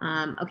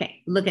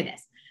 Okay. Look at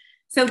this.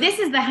 So this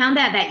is the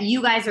handout that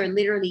you guys are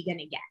literally going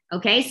to get.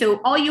 Okay.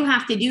 So all you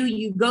have to do,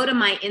 you go to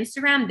my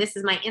Instagram. This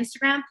is my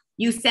Instagram.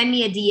 You send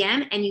me a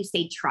DM and you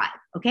say Tribe.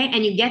 Okay.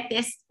 And you get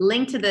this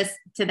link to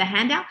the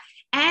handout.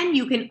 And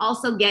you can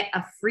also get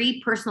a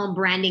free personal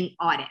branding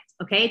audit,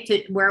 okay,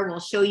 to where we'll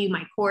show you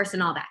my course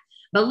and all that.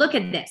 But look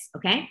at this,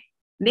 okay?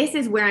 This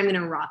is where I'm going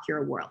to rock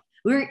your world.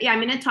 I'm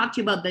going to talk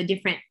to you about the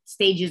different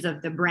stages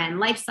of the brand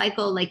life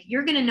cycle. Like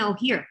you're going to know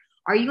here,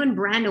 are you in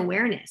brand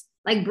awareness?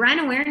 Like brand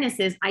awareness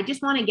is, I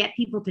just want to get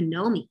people to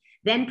know me.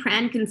 Then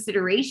brand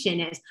consideration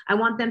is, I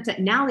want them to,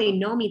 now they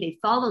know me, they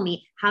follow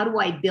me. How do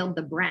I build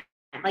the brand?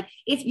 brand. Like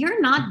if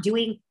you're not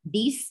doing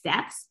these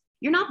steps,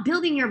 you're not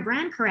building your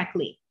brand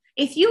correctly.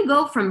 If you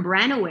go from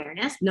brand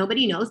awareness,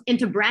 nobody knows,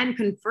 into brand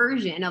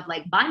conversion of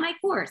like, buy my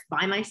course,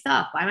 buy my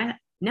stuff,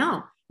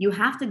 no, you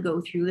have to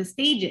go through the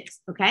stages.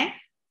 Okay.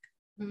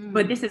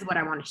 But this is what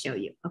I want to show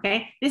you.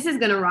 Okay. This is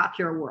going to rock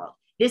your world.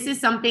 This is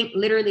something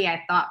literally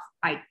I thought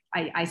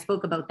I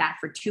spoke about that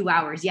for 2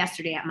 hours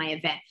yesterday at my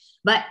event,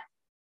 but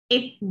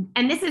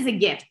and this is a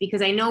gift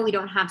because I know we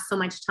don't have so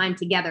much time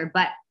together,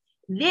 but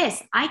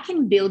I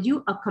can build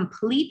you a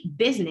complete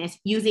business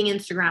using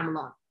Instagram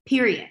alone,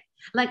 period.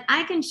 Like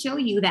I can show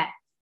you that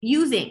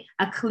using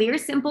a clear,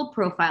 simple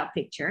profile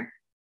picture.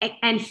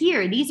 And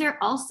here, these are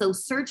also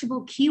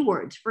searchable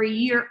keywords for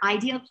your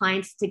ideal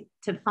clients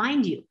to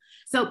find you.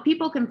 So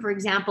people can, for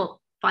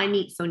example, find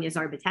me Sonia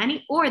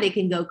Zarbatany, or they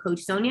can go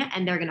Coach Sonia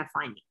and they're going to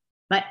find me.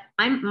 But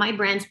my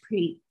brand's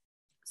pretty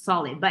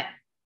solid. But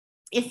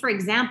if, for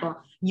example,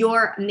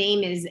 your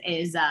name is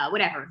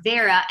whatever,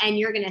 Vera, and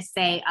you're going to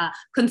say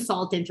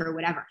consultant or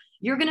whatever,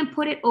 you're going to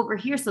put it over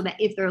here so that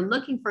if they're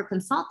looking for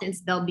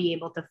consultants, they'll be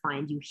able to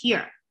find you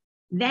here.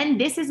 Then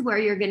this is where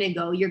you're going to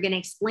go. You're going to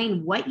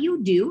explain what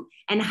you do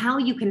and how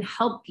you can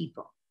help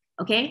people.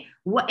 Okay.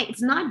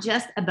 It's not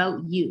just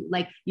about you.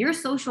 Like your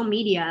social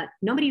media,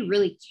 nobody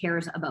really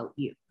cares about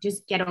you.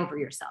 Just get over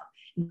yourself.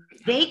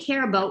 They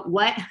care about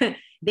what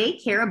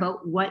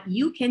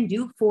you can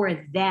do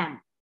for them.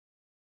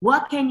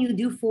 What can you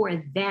do for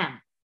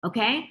them?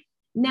 Okay.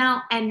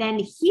 Now, and then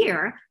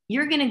here,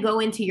 you're going to go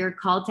into your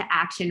call to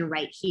action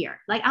right here.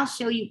 Like I'll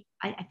show you,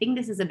 I think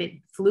this is a bit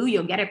flu.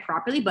 You'll get it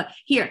properly, but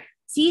here,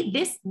 see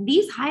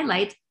these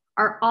highlights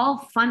are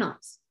all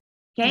funnels.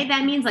 Okay.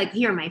 That means like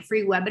here, my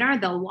free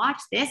webinar, they'll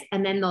watch this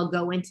and then they'll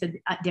go into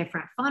a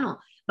different funnel.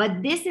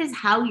 But this is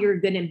how you're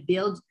going to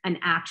build an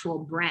actual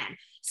brand.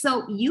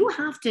 So you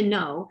have to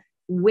know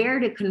where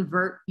to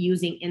convert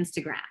using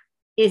Instagram.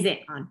 Is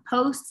it on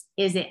posts?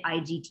 Is it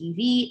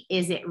IGTV?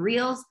 Is it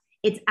Reels?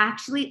 It's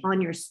actually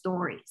on your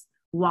stories.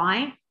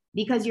 Why?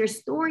 Because your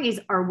stories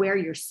are where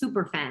your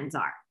super fans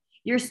are.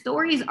 Your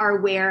stories are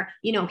where,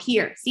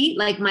 here, see,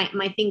 like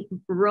my thing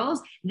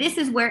rolls. This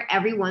is where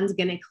everyone's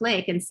going to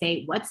click and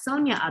say, what's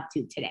Sonia up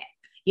to today?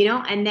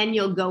 And then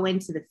you'll go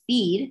into the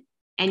feed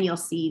and you'll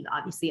see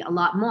obviously a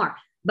lot more.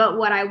 But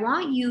what I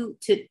want you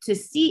to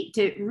see,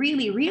 to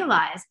really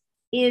realize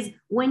is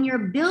when you're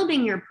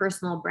building your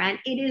personal brand,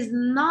 it is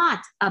not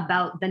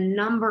about the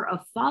number of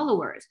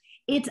followers.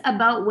 It's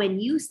about when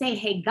you say,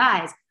 hey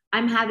guys,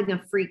 I'm having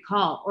a free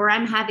call, or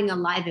I'm having a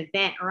live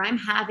event, or I'm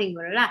having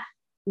blah, blah, blah.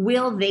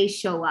 Will they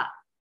show up?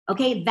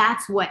 Okay,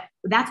 that's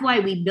why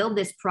we build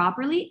this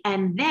properly.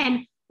 And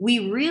then I'm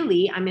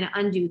going to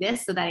undo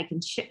this so that I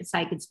can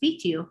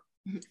speak to you.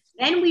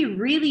 Then we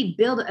really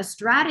build a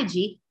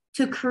strategy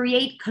to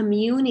create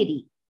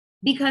community.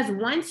 Because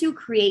once you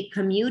create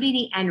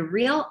community and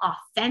real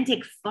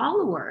authentic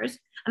followers,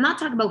 I'm not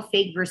talking about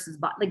fake versus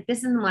bot. Like this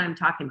isn't what I'm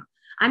talking about.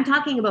 I'm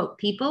talking about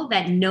people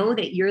that know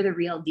that you're the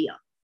real deal.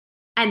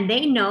 And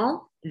they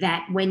know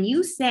that when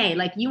you say,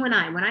 like you and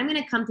I, when I'm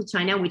going to come to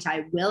China, which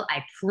I will,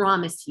 I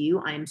promise you,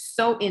 I am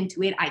so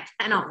into it. I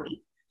cannot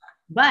wait.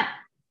 But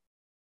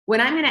when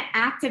I'm going to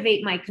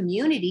activate my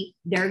community,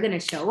 they're going to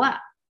show up.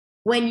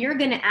 When you're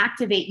going to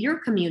activate your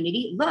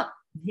community, look,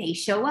 they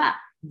show up.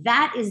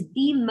 That is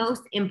the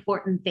most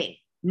important thing.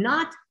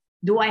 Not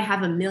do I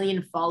have 1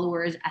 million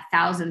followers,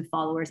 1,000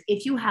 followers.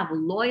 If you have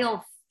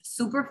loyal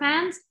super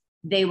fans,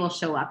 they will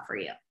show up for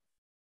you.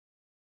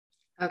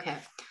 Okay.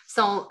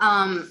 So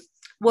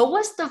what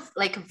was the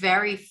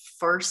very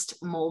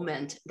first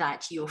moment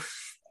that you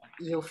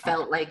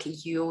felt like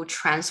you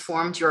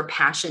transformed your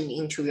passion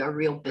into your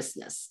real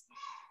business?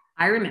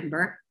 I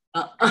remember.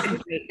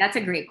 That's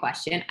a great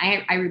question.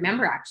 I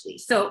remember actually.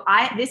 So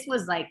this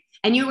was like,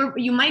 and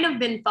you might have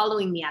been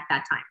following me at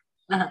that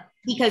time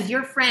because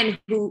your friend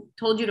who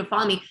told you to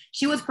follow me,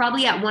 she was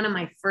probably at one of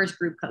my first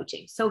group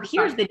coaching. So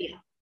here's the deal.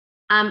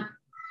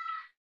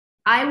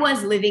 I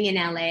was living in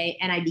LA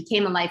and I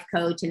became a life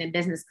coach and a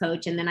business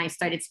coach. And then I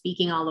started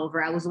speaking all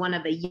over. I was one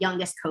of the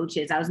youngest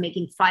coaches. I was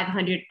making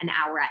 $500 an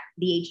hour at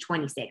the age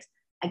 26.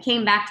 I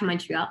came back to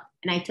Montreal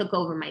and I took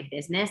over my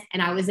business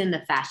and I was in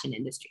the fashion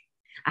industry.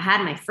 I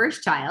had my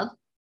first child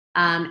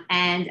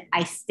and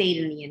I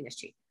stayed in the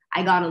industry.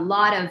 I got a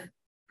lot of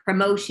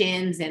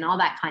promotions and all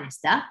that kind of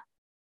stuff.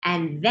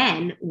 And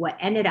then what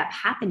ended up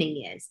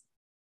happening is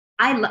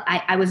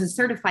I was a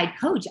certified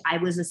coach. I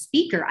was a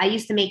speaker. I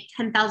used to make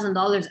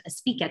 $10,000 a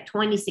speak at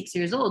 26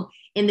 years old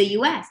in the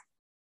US.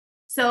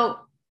 So,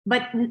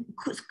 but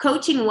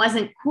coaching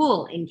wasn't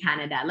cool in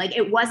Canada. Like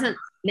it wasn't.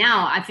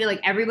 Now I feel like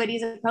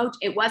everybody's a coach.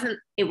 It was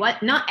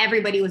not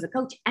everybody was a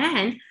coach.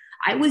 And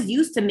I was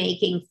used to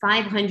making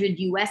 $500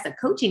 US a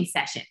coaching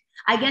session.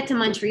 I get to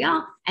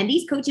Montreal and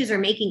these coaches are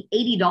making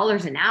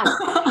 $80 an hour.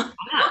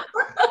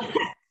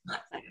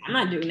 I'm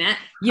not doing that.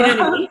 You know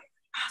what I mean?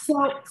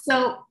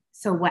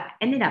 So what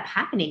ended up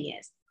happening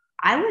is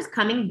I was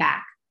coming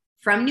back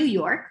from New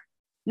York.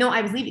 No,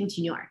 I was leaving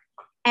to New York.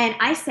 And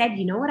I said,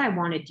 you know what I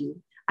want to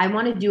do? I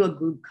want to do a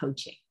group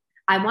coaching.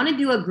 I want to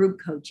do a group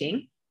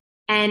coaching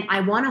and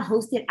I want to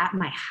host it at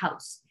my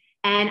house.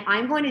 And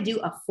I'm going to do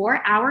a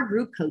 4-hour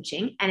group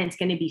coaching, and it's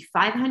going to be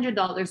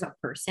 $500 a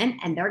person.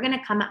 And they're going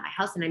to come at my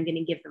house, and I'm going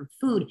to give them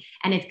food,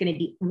 and it's going to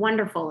be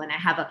wonderful. And I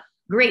have a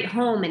great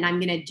home, and I'm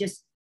going to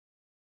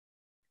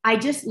I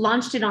just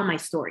launched it on my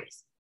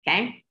stories.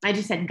 Okay. I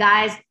just said,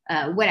 guys,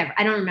 whatever.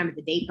 I don't remember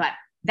the date, but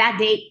that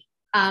date,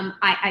 I'm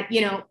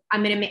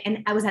going to make,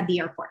 and I was at the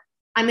airport.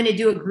 I'm going to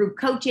do a group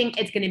coaching.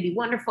 It's going to be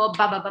wonderful.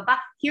 Blah, blah, blah, blah.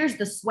 Here's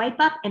the swipe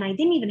up. And I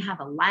didn't even have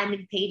a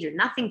landing page or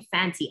nothing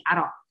fancy at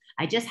all.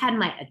 I just had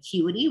my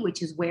Acuity,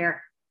 which is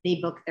where they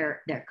book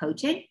their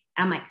coaching.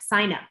 And I'm like,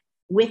 sign up.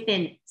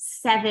 Within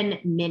 7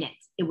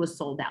 minutes, it was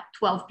sold out.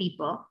 12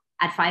 people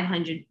at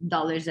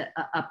 $500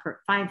 per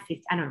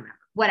 $550. I don't remember,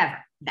 whatever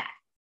that.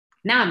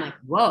 Now I'm like,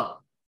 whoa,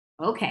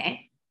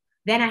 okay.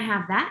 Then I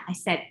have that. I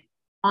said,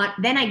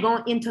 then I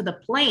go into the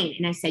plane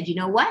and I said, you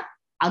know what?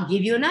 I'll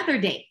give you another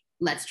date.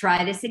 Let's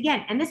try this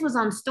again. And this was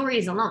on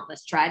stories alone.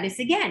 Let's try this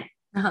again,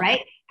 right?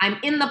 I'm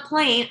in the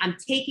plane. I'm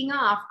taking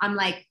off. I'm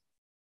like,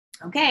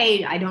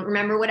 okay, I don't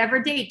remember whatever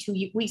date.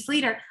 2 weeks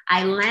later,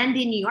 I land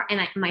in New York,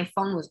 and my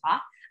phone was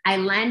off. I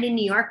land in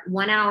New York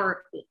 1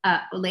 hour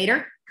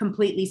later,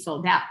 completely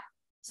sold out.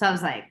 So I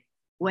was like,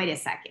 wait a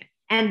second.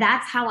 And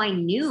that's how I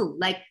knew,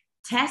 like,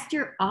 test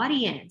your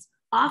audience,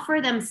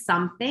 offer them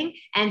something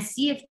and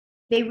see if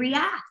they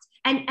react.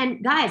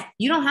 And guys,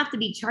 you don't have to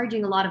be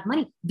charging a lot of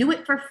money. Do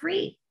it for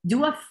free.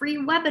 Do a free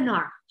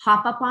webinar,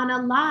 hop up on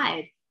a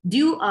live,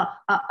 do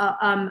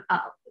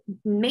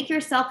make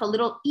yourself a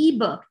little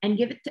ebook and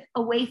give it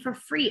away for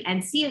free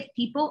and see if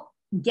people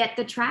get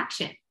the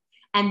traction,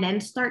 and then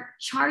start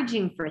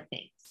charging for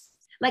things.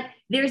 Like,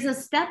 there's a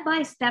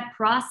step-by-step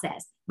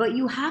process, but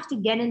you have to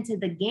get into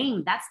the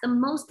game. That's the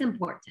most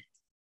important.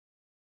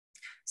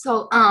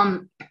 So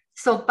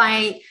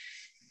by,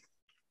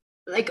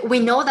 like, we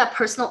know that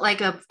personal, like,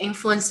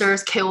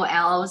 influencers,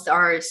 KOLs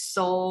are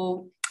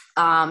so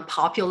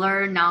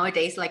popular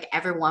nowadays. Like,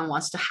 everyone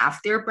wants to have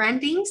their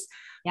brandings.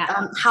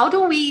 Yeah. How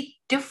do we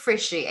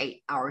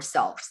differentiate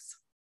ourselves?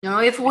 You know,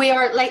 if we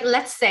are, like,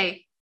 let's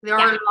say there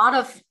are a lot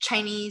of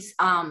Chinese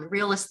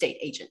real estate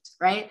agents,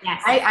 right?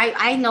 Yes.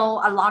 I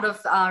know a lot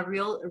of a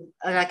real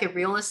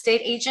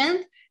estate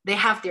agent. They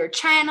have their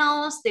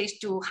channels, they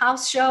do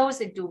house shows,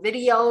 they do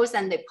videos,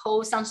 and they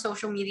post on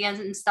social media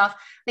and stuff.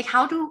 Like,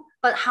 how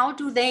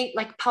do they,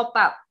 like, pop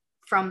up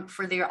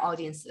for their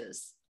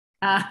audiences?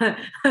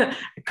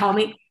 Call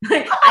me.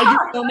 I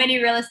do so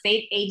many real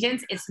estate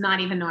agents. It's not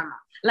even normal.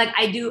 Like,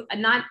 I do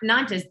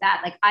not just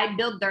that, like, I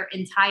build their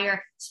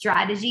entire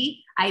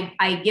strategy.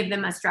 I give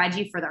them a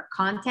strategy for their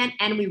content,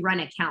 and we run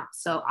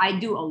accounts. So I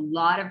do a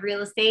lot of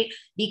real estate,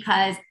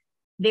 because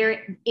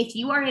if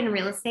you are in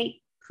real estate,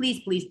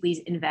 please, please, please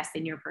invest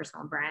in your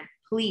personal brand,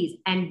 please.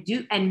 And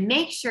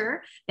make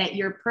sure that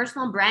your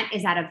personal brand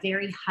is at a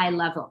very high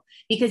level,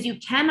 because you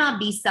cannot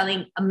be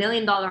selling $1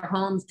 million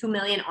homes, 2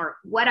 million, or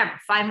whatever,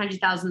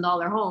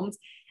 $500,000 homes,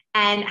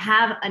 and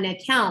have an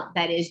account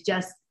that is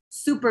just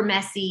super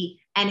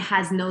messy and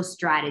has no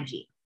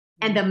strategy.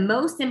 And the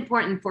most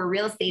important for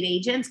real estate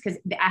agents, because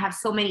I have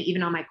so many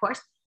even on my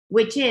course,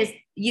 which is,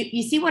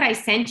 you see what I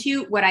sent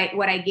you, what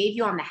I gave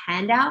you on the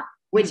handout,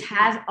 which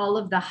has all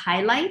of the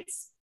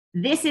highlights.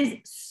 This is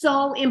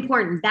so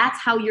important. That's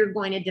how you're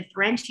going to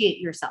differentiate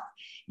yourself.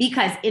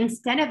 Because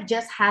instead of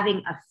just having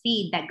a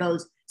feed that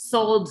goes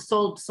sold,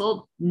 sold,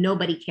 sold,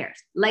 nobody cares.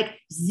 Like,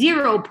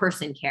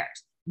 0%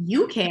 cares.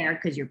 You care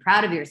because you're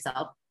proud of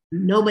yourself.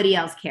 Nobody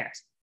else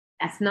cares.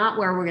 That's not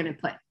where we're going to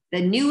put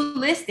the new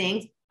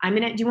listings.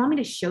 Do you want me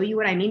to show you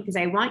what I mean? Because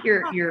I want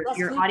your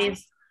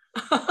audience.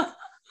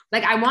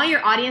 Like, I want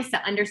your audience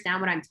to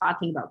understand what I'm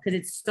talking about, because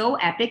it's so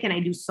epic. And I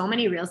do so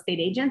many real estate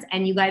agents,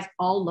 and you guys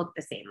all look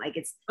the same. Like,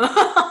 it's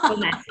so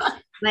messy.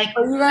 Like,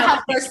 you don't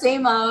have the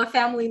same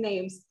family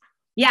names.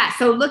 Yeah.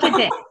 So look at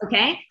this.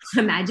 Okay.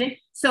 So imagine.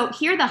 So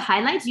here are the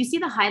highlights. You see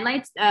the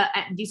highlights?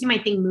 Do you see my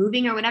thing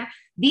moving or whatever?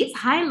 These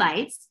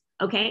highlights,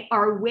 okay,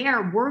 are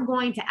where we're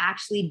going to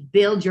actually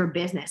build your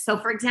business. So,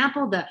 for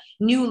example, the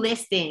new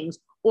listings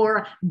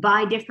or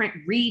by different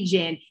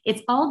region,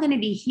 it's all going to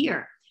be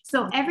here.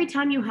 So every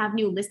time you have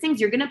new listings,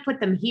 you're going to put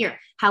them here.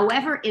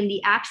 However, in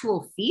the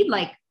actual feed,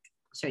 like,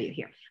 I'll show you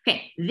here.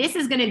 Okay, this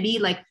is going to be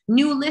like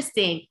new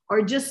listing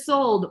or just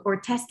sold or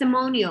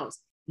testimonials.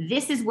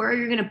 This is where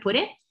you're going to put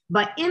it.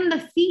 But in the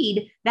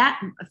feed,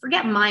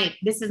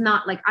 this is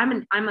not like,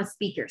 I'm a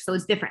speaker, so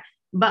it's different.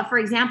 But for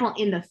example,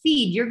 in the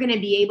feed, you're going to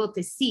be able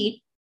to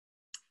see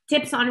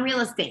tips on real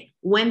estate,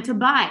 when to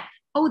buy.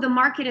 Oh, the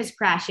market is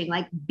crashing.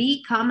 Like,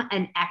 become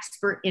an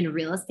expert in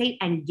real estate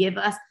and give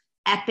us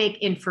epic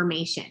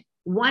information.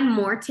 One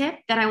more tip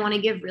that I want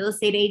to give real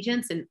estate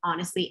agents, and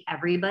honestly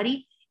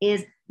everybody,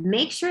 is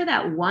make sure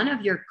that one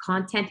of your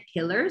content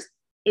pillars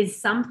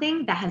is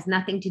something that has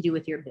nothing to do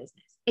with your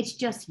business. It's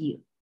just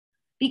you,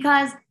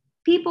 because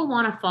people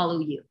want to follow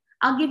you.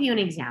 I'll give you an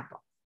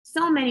example.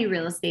 So many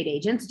real estate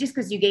agents, just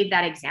because you gave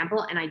that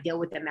example and I deal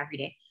with them every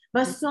day,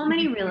 but so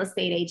many real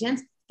estate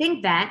agents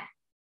think that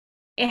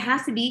it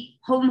has to be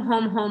home,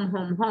 home, home,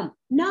 home, home.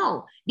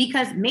 No,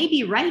 because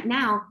maybe right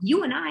now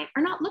you and I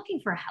are not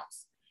looking for a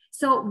house.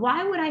 So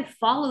why would I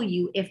follow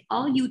you if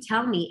all you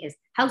tell me is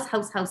house,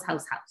 house, house,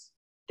 house, house?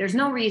 There's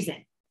no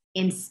reason.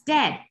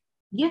 Instead,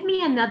 give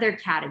me another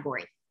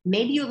category.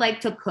 Maybe you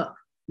like to cook.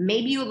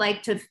 Maybe you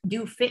like to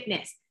do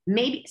fitness.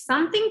 Maybe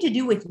something to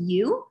do with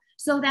you,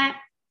 so that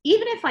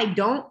even if I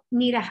don't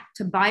need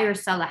to buy or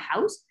sell a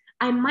house,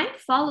 I might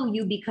follow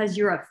you because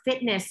you're a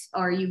fitness,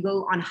 or you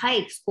go on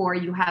hikes, or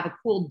you have a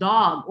cool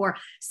dog, or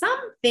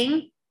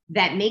something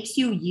that makes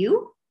you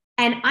you.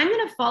 And I'm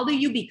going to follow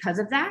you because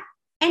of that.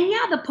 And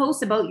yeah, the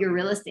post about your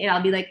real estate,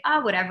 I'll be like,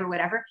 oh, whatever,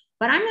 whatever.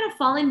 But I'm going to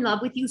fall in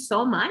love with you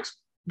so much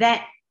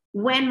that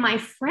when my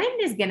friend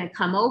is going to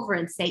come over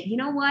and say, you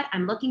know what,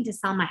 I'm looking to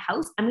sell my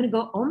house, I'm going to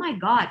go, oh my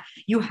God,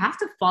 you have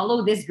to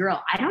follow this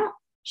girl.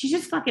 She's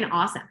just fucking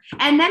awesome.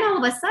 And then all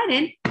of a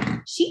sudden,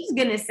 she's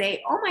going to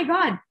say, oh my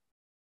God,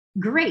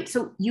 great.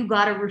 So you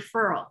got a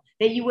referral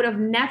that you would have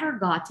never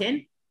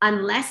gotten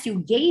unless you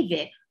gave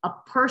it a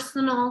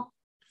personal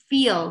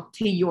feel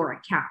to your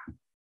account.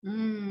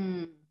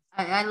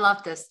 I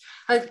love this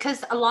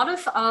because a lot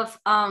of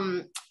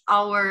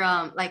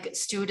our like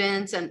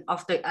students and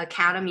of the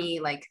academy,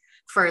 like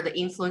for the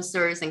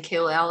influencers and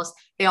KOLs,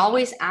 they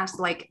always ask,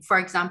 like, for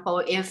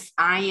example, if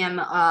I am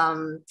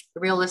a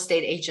real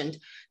estate agent,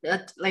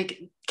 like,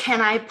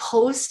 can I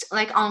post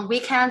like on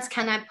weekends?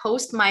 Can I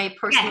post my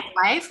personal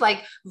life,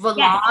 like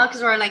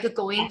vlogs or like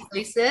going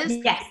places?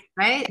 Yes.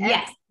 Right.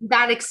 Yes. And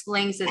that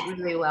explains it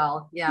really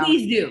well. Yeah.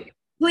 Please do.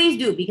 Please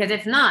do, because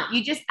if not,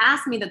 you just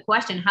asked me the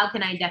question, how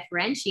can I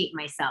differentiate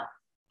myself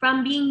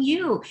from being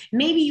you?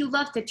 Maybe you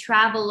love to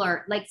travel,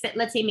 or like,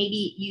 let's say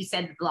maybe you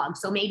said vlog.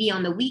 So maybe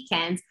on the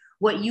weekends,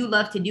 what you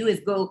love to do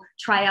is go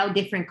try out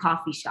different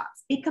coffee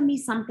shops. It can be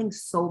something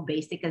so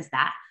basic as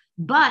that,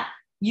 but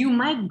you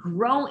might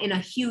grow in a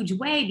huge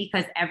way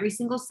because every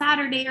single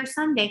Saturday or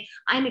Sunday,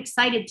 I'm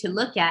excited to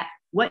look at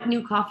what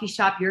new coffee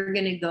shop you're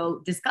going to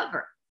go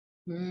discover.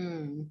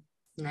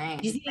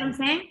 Nice. You see what I'm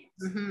saying?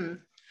 Mm-hmm.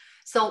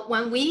 So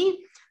when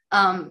we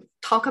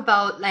talk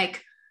about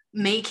like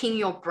making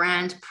your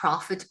brand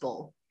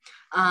profitable,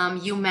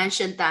 you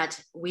mentioned that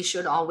we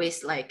should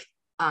always like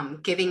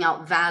giving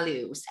out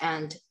values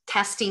and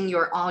testing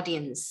your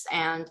audience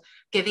and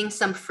giving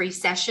some free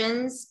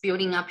sessions,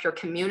 building up your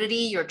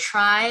community, your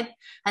tribe,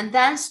 and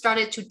then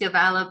started to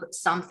develop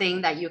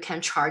something that you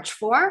can charge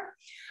for.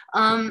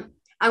 I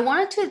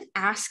wanted to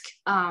ask,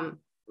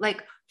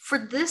 like, for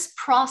this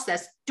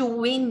process, do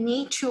we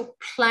need to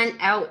plan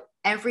out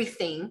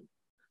everything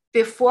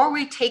before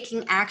we're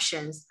taking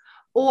actions,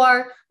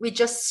 or we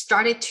just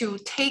started to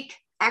take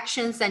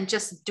actions and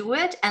just do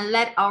it and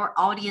let our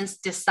audience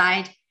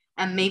decide?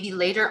 And maybe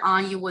later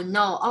on you will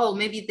know, oh,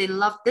 maybe they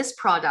love this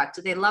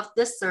product, they love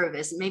this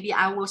service, maybe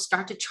I will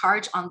start to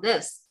charge on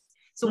this.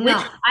 So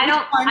no, I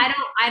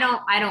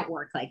don't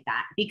work like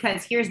that,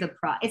 because here's the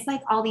it's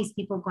like all these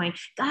people going,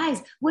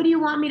 guys, what do you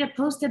want me to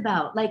post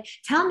about? Like,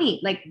 tell me,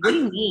 like, what do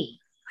you mean?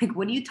 Like,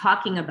 what are you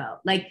talking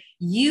about? Like,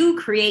 you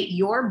create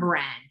your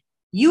brand.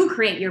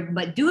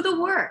 But do the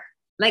work.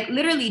 Like,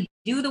 literally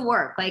do the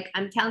work. Like,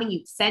 I'm telling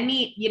you, send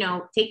me,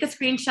 take a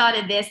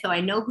screenshot of this so I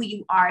know who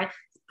you are,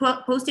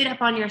 post it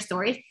up on your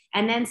stories,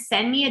 and then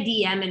send me a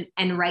DM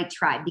and write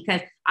Tribe,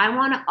 because I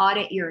want to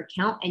audit your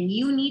account and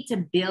you need to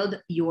build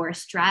your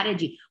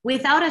strategy.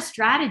 Without a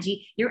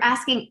strategy, you're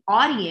asking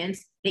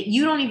audience that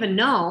you don't even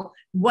know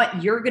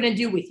what you're going to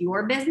do with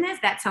your business.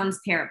 That sounds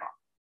terrible.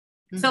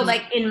 Mm-hmm. So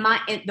like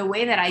the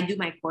way that I do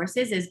my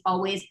courses is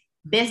always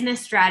business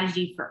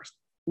strategy first.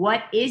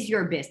 What is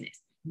your business?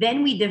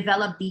 Then we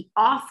develop the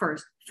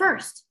offers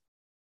first.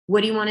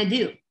 What do you want to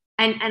do?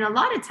 And a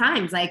lot of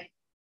times, like,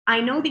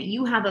 I know that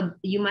you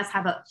must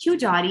have a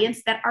huge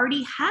audience that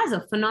already has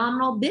a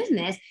phenomenal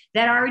business,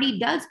 that already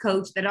does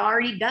coach, that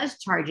already does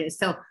charges.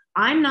 So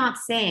I'm not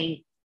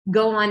saying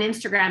go on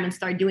Instagram and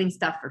start doing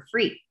stuff for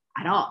free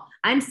at all.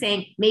 I'm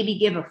saying maybe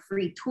give a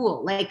free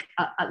tool, like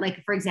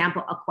for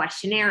example, a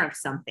questionnaire of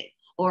something.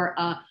 Or,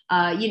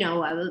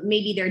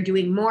 maybe they're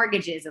doing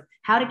mortgages, of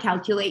how to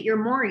calculate your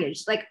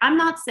mortgage. Like, I'm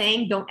not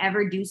saying don't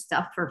ever do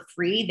stuff for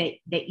free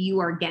that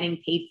you are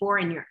getting paid for,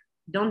 and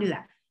don't do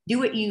that. Do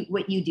what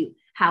you do.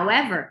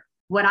 However,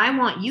 what I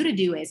want you to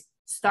do is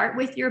start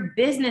with your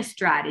business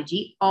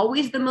strategy,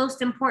 always the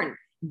most important.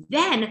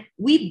 Then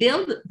we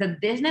build the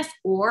business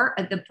or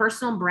the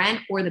personal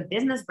brand or the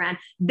business brand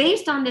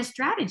based on this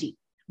strategy.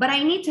 But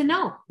I need to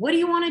know, what do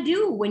you want to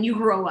do when you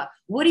grow up?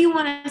 What do you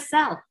want to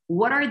sell?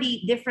 What are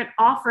the different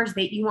offers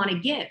that you want to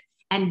give?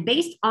 And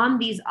based on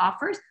these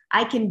offers,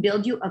 I can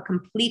build you a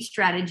complete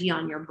strategy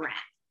on your brand.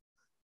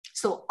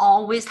 So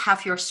always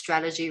have your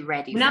strategy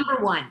ready. Number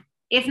one.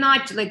 If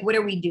not, like, what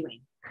are we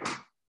doing?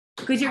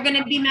 Because you're going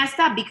to be messed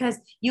up, because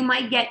you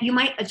might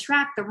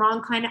attract the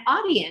wrong kind of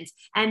audience.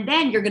 And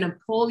then you're going to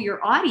pull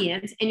your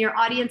audience, and your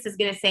audience is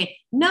going to say,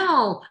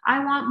 no,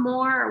 I want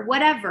more,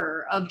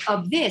 whatever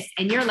of this.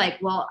 And you're like,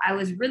 well, I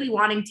was really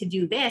wanting to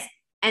do this.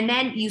 And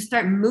then you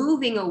start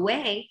moving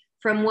away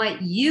from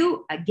what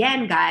you,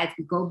 again, guys,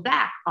 go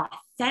back,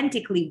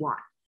 authentically want.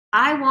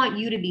 I want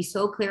you to be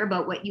so clear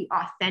about what you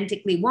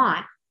authentically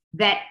want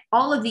that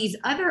all of these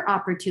other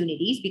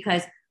opportunities,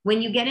 because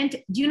when you get into,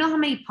 do you know how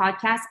many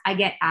podcasts I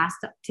get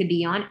asked to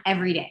be on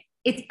every day?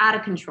 It's out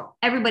of control.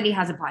 Everybody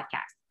has a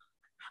podcast.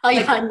 Oh,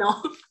 yeah, I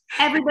know.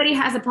 Everybody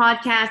has a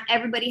podcast.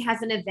 Everybody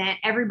has an event.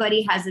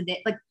 Everybody has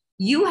like,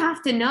 you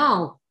have to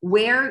know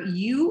where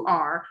you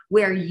are,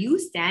 where you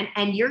stand,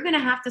 and you're going to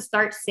have to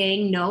start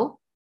saying no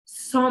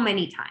so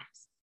many times.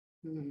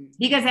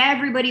 Because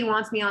everybody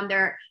wants me on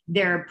their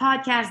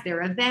podcast,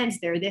 their events,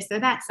 their this or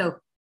that. So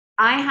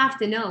I have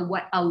to know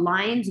what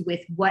aligns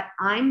with what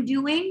I'm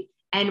doing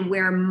and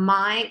where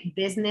my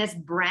business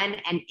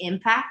brand and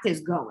impact is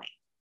going.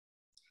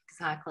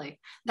 Exactly.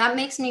 That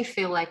makes me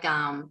feel like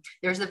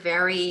there's a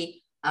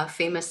very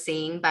famous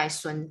saying by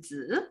Sun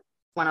Tzu,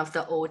 one of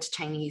the old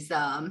Chinese,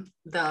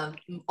 the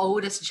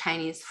oldest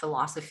Chinese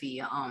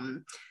philosophy.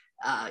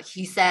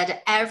 He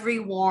said, every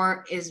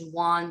war is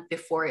won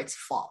before it's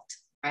fought.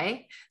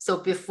 Right? So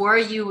before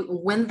you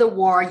win the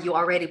war, you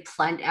already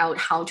planned out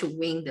how to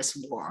win this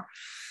war.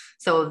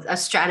 So a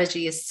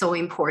strategy is so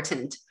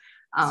important.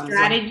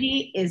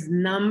 Strategy is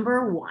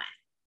number one.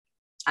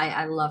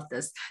 I love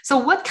this. So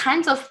what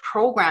kinds of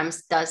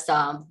programs does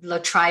the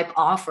tribe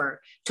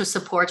offer to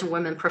support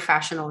women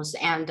professionals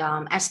and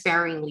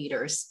aspiring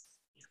leaders?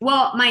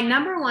 Well, my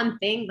number one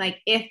thing,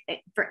 like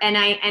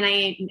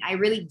I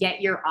really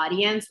get your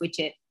audience,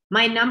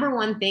 my number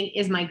one thing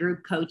is my group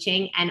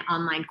coaching and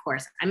online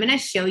course. I'm going to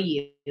show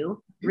you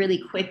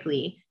really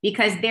quickly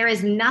because there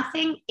is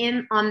nothing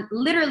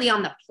literally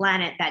on the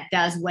planet that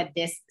does what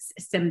this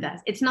system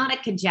does. It's not a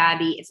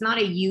Kajabi. It's not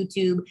a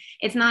YouTube.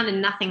 It's not a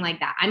nothing like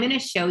that. I'm going to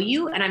show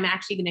you, and I'm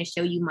actually going to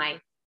show you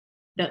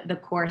the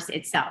course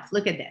itself.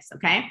 Look at this.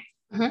 Okay.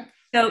 Mm-hmm.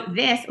 So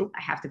this,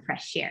 I have to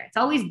press share. It's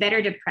always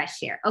better to press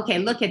share. Okay.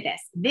 Look at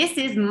this. This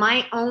is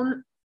my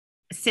own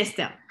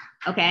system.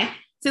 Okay.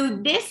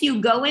 So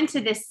you go into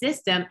this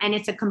system and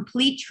it's a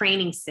complete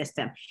training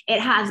system.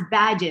 It has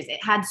badges, it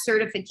has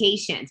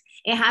certifications,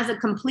 it has a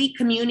complete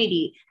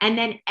community. And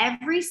then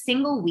every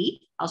single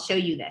week, I'll show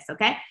you this,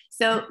 okay?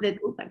 So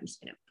I'm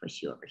just gonna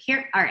push you over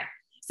here. All right.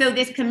 So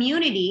this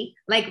community,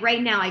 like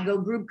right now, I go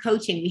group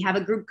coaching. We have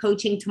a group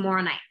coaching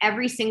tomorrow night,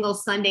 every single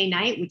Sunday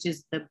night, which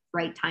is the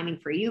right timing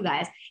for you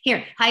guys.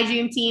 Here, Hi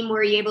Dream Team,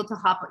 where you're able to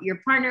hop your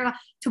partner.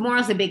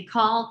 Tomorrow's a big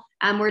call.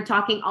 We're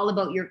talking all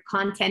about your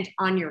content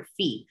on your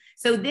feed.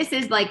 So this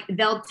is like,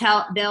 they'll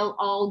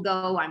all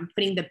go, I'm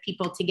putting the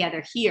people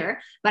together here,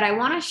 but I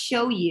want to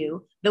show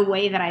you the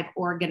way that I've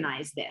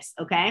organized this,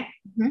 okay?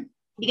 Mm-hmm.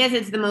 Because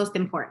it's the most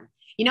important.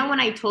 You know, when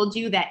I told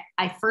you that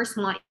I first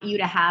want you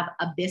to have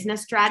a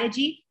business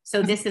strategy,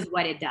 so this is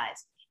what it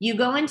does. You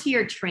go into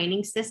your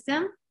training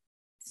system.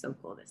 So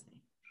cool, this thing.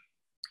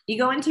 You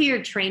go into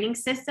your training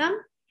system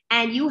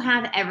and you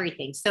have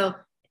everything. So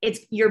it's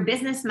your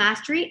business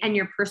mastery and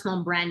your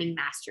personal branding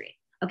mastery.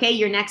 Okay,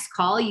 your next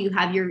call, you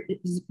have your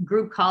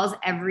group calls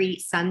every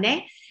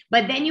Sunday,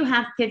 but then you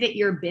have Pivot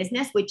Your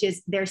Business, which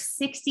is there's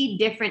 60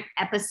 different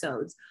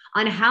episodes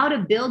on how to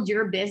build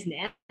your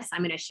business.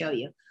 I'm going to show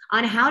you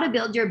on how to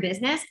build your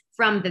business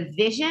from the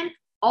vision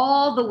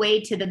all the way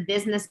to the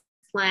business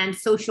plan,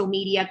 social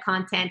media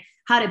content,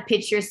 how to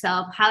pitch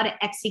yourself, how to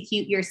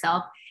execute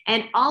yourself.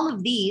 And all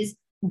of these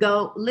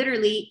go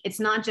literally, it's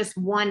not just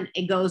one,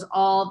 it goes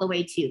all the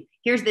way to,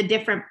 here's the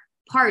different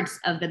parts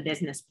of the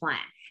business plan.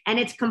 And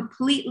it's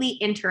completely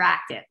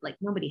interactive. Like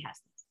nobody has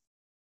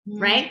this,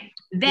 right?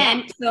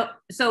 Then,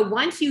 so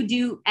once you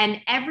do,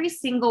 and every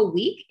single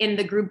week in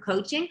the group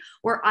coaching,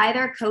 we're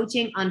either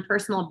coaching on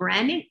personal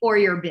branding or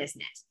your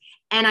business.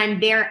 And I'm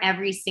there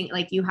every single,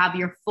 like you have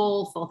your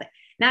full thing.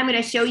 Now I'm going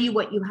to show you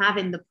what you have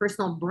in the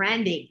personal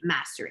branding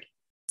mastery.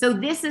 So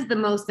this is the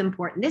most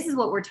important. This is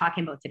what we're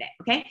talking about today.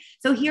 Okay.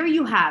 So here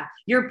you have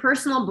your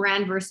personal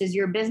brand versus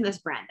your business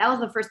brand. That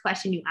was the first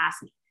question you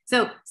asked me.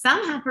 So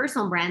some have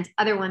personal brands,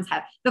 other ones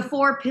have the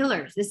 4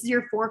 pillars. This is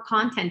your 4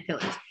 content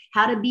pillars: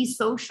 how to be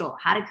social,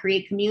 how to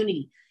create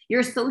community,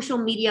 your social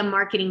media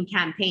marketing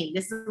campaign.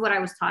 This is what I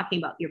was talking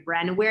about, your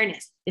brand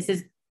awareness. This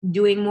is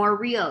doing more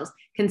reels,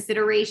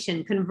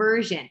 consideration,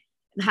 conversion,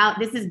 how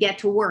this is get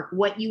to work,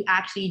 what you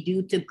actually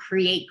do to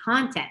create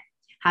content,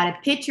 how to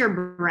pitch your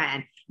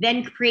brand,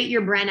 then create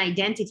your brand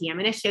identity. I'm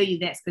going to show you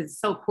this because it's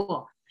so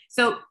cool.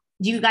 So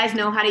do you guys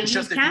know how to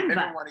use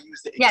Canva?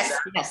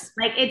 Yes.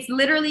 Like it's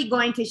literally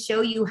going to show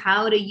you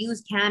how to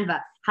use Canva,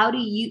 how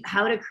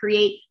to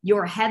create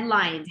your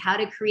headlines, how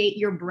to create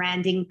your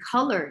branding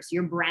colors,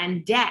 your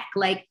brand deck,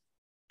 like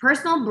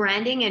personal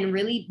branding and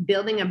really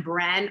building a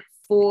brand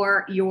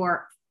for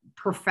your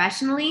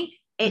professionally.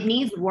 It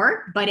needs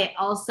work, but it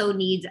also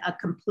needs a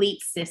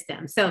complete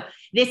system. So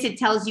it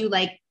tells you,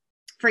 like,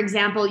 for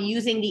example,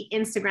 using the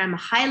Instagram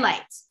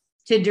highlights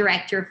to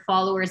direct your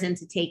followers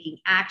into taking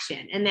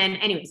action. And then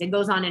anyways, it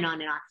goes on and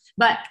on and on.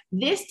 But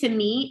this to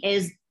me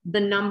is the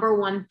number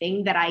one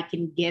thing that I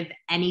can give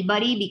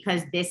anybody,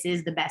 because this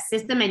is the best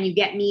system. And you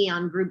get me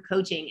on group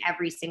coaching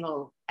every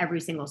single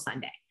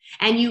Sunday.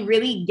 And you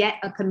really get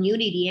a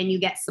community and you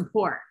get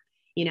support,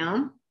 you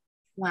know?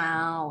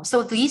 Wow.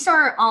 So these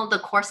are all the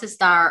courses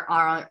that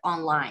are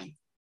online.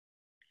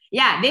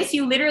 Yeah, this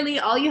you literally,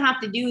 all you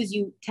have to do is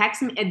you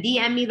text me,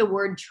 DM me the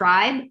word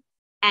tribe,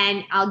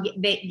 and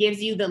that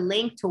gives you the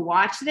link to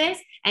watch this,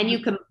 and you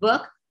can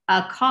book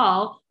a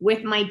call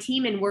with my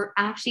team, and we're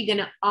actually going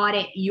to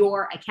audit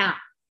your account.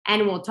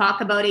 And we'll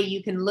talk about it.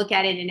 You can look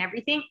at it and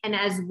everything. And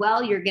as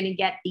well, you're going to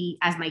get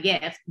as my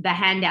gift, the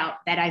handout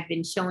that I've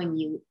been showing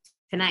you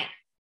tonight.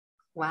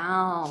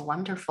 Wow.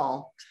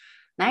 Wonderful.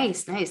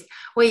 Nice.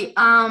 Wait,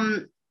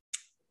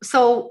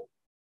 so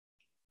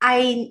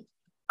I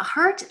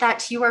heard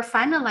that you are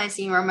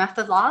finalizing your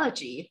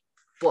methodology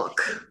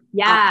book.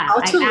 Yeah. How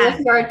to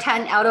live your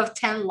 10 out of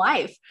 10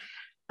 life.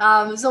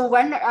 So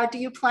when do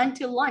you plan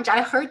to launch?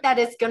 I heard that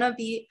it's going to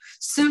be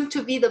soon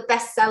to be the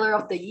bestseller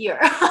of the year.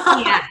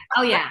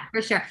 Oh yeah,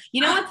 for sure.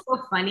 You know what's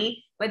so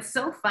funny? What's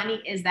so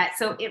funny is that,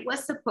 so it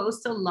was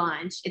supposed to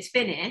launch, it's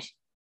finished,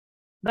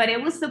 but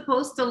it was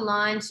supposed to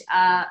launch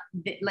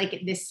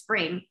like this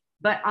spring.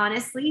 But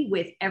honestly,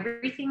 with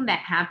everything that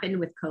happened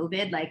with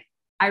COVID, like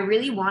I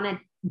really want to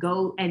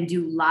go and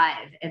do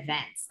live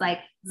events. Like,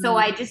 so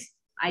I just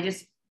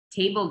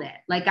tabled it.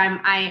 Like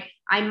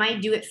I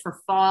might do it for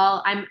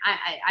fall. I'm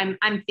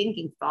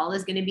thinking fall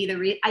is going to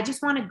be I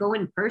just want to go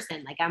in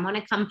person. Like I want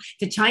to come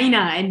to China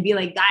and be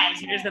like, guys,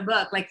 here's the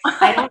book. Like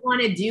I don't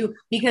want to do,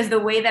 because the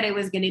way that it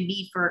was going to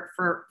be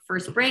for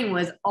spring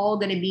was all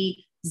going to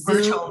be Zoom.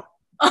 Virtual.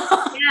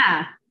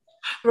 Yeah.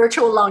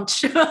 Virtual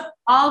launch.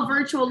 All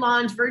virtual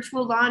launch.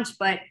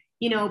 But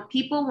you know,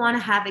 people want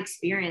to have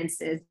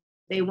experiences.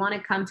 They want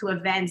to come to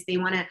events. They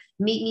want to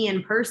meet me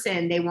in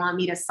person. They want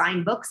me to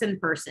sign books in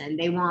person.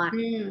 They want,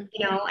 you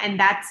know, and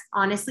that's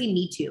honestly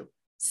me too.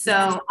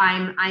 So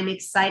I'm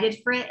excited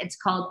for it. It's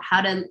called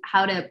How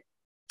to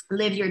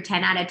Live Your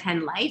 10 out of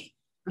 10 Life,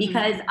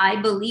 because I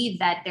believe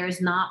that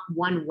there's not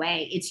one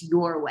way. It's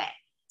your way.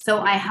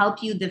 So I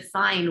help you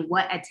define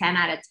what a 10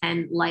 out of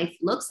 10 life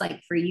looks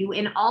like for you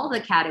in all the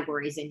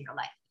categories in your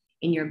life,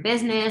 in your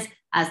business,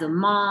 as a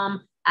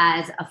mom,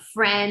 as a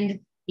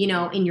friend, you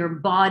know, in your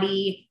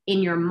body, in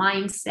your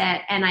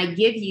mindset. And I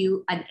give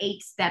you an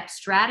 8-step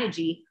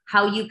strategy,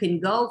 how you can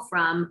go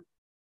from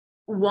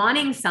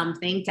wanting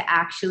something to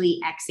actually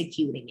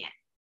executing it.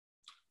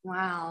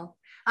 Wow.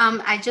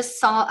 I just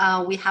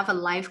saw we have a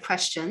live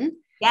question.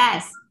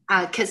 Yes.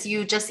 Because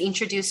you just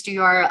introduced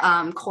your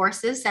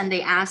courses, and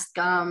they ask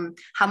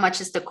how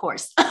much is the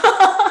course?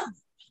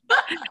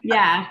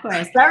 Yeah, of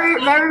course.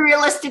 Very, very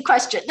realistic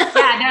question.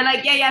 Yeah, they're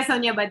like, yeah,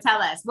 Sonia, but tell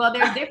us. Well,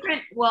 they're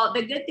different. Well,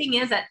 the good thing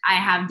is that I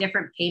have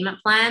different payment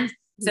plans.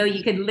 So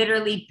you could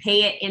literally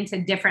pay it into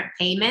different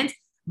payments.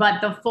 But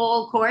the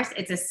full course,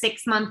 it's a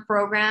 6-month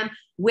program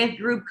with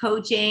group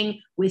coaching,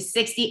 with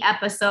 60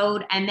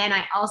 episodes. And then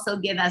I also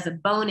give as a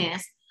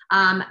bonus,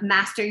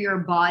 master your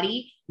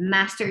body,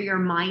 master your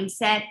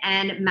mindset,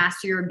 and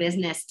master your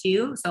business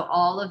too. So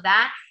all of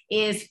that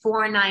is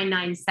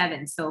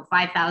 $4,997. So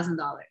 $5,000.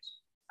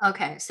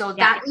 Okay, so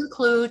that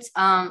includes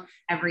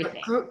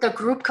everything. The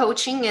group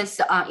coaching is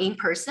in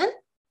person?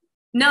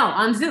 No,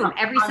 on Zoom,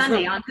 every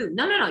Sunday on Zoom.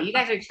 No. You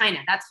guys are China.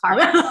 That's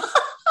hard.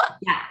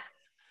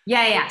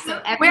 Yeah.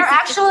 So we're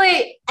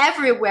actually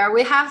everywhere.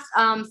 We have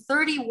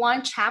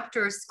 31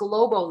 chapters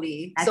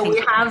globally. So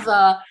we have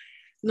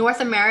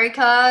North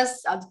America,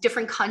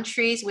 different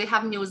countries. We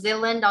have New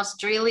Zealand,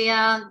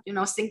 Australia, you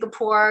know,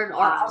 Singapore,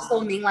 or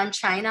also mainland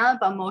China,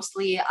 but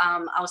mostly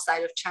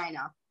outside of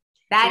China.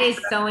 That is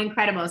so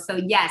incredible. So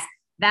yes,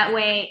 that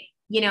way,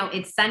 you know,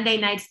 it's Sunday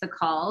nights, the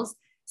calls.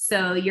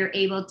 So you're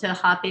able to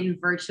hop in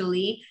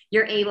virtually.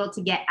 You're able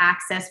to get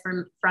access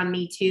from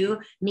me too,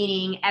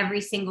 meaning every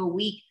single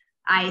week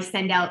I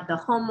send out the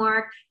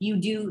homework. You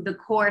do the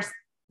course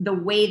the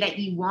way that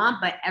you want,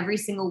 but every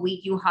single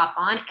week you hop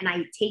on and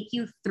I take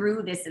you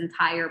through this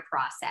entire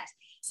process.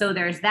 So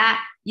there's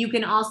that. You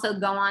can also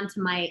go on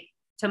to my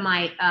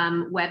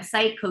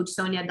website,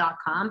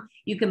 CoachSonia.com.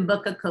 You can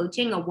book a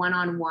coaching, a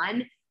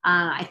one-on-one.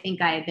 I think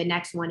the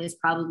next one is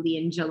probably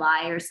in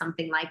July or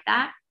something like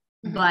that.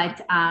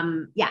 But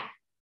yeah.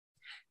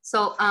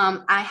 So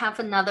I have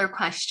another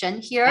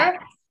question here.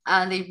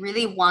 They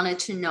really wanted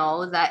to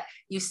know that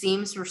you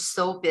seem you're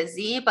so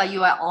busy, but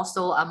you are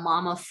also a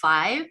mom of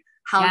 5.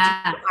 How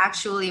do you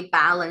actually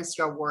balance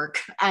your work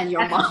and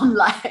your mom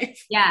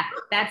life? Yeah,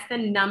 that's the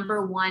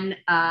number one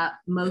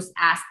most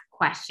asked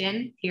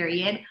question,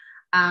 period.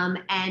 And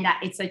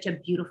it's such a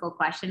beautiful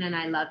question and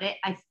I love it.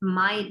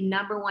 My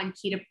number one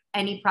key to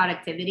any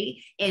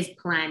productivity is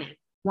planning.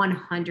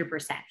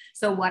 100%.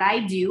 So what I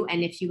do,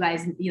 and if you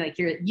guys,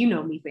 you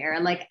know me, Vera,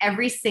 like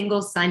every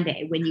single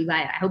Sunday when you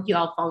guys, I hope you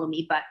all follow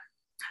me, but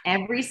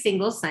every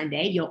single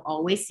Sunday, you'll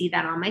always see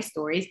that on my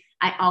stories.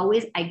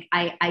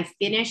 I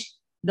finish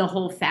the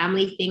whole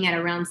family thing at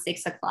around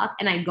 6:00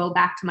 and I go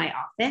back to my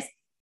office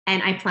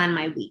and I plan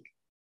my week.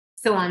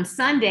 So on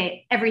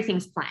Sunday,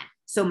 everything's planned.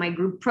 So my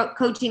group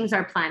coachings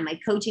are planned. My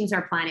coachings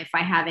are planned. If I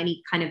have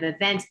any kind of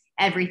event,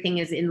 everything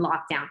is in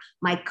lockdown.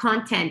 My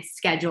content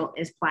schedule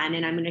is planned.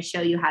 And I'm going to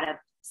show you how to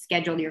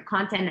schedule your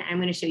content. I'm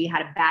going to show you how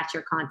to batch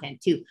your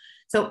content too.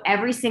 So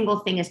every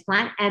single thing is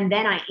planned. And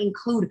then I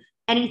include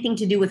anything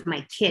to do with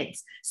my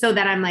kids, so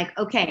that I'm like,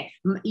 okay,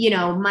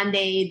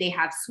 Monday they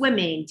have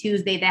swimming,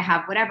 Tuesday they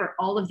have whatever,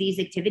 all of these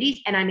activities.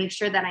 And I make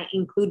sure that I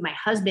include my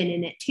husband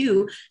in it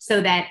too,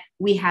 so that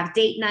we have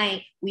date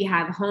night, we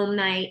have home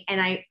night, and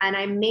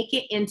I make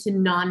it into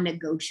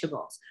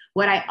non-negotiables.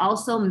 What I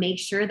also make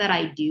sure that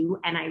I do,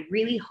 and I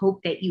really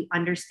hope that you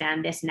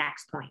understand this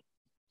next point,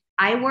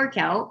 I work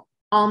out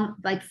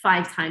like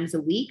 5 times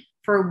a week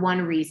for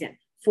one reason,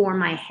 for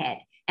my head.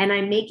 And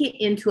I make it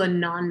into a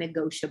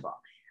non-negotiable.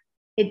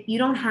 You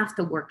don't have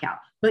to work out,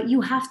 but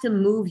you have to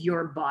move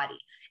your body,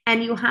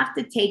 and you have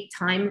to take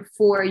time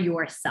for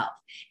yourself.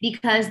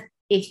 Because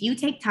if you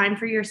take time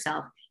for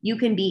yourself, you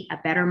can be a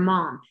better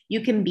mom.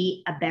 You can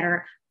be a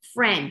better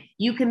friend.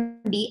 You can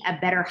be a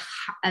better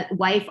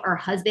wife or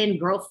husband,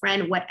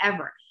 girlfriend,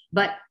 whatever.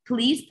 But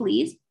please,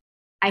 please,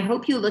 I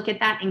hope you look at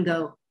that and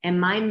go,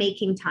 am I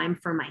making time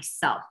for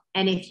myself?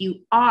 And if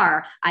you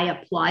are, I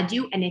applaud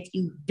you. And if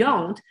you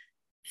don't,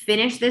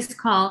 finish this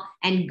call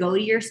and go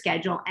to your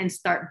schedule and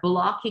start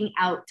blocking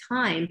out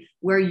time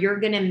where you're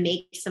going to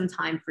make some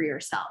time for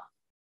yourself.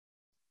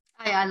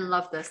 I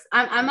love this.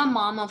 I'm a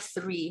mom of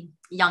 3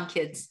 young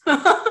kids.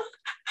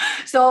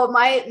 So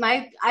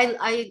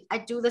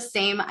I do the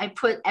same. I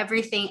put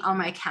everything on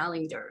my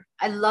calendar.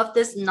 I love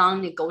this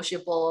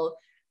non-negotiable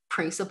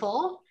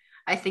principle.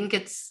 I think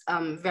it's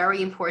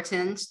very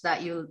important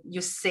that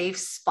you save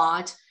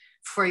spot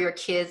for your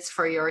kids,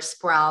 for your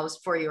spouse,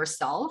 for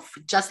yourself,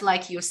 just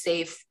like you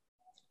save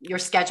your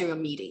schedule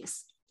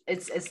meetings.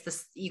 It's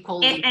this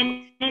equally.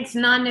 And it's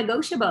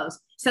non-negotiables,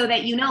 so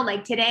that,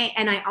 like today.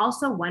 And I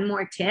also, one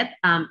more tip,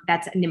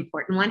 that's an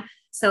important one.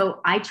 So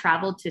I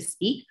traveled to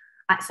speak.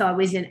 So I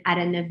was at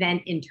an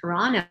event in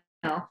Toronto,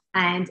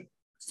 and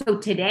so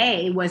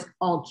today was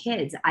all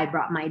kids. I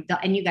brought my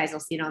daughter, and you guys will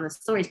see it on the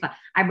stories, but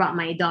I brought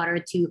my daughter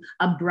to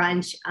a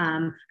brunch,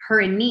 her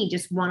and me,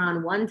 just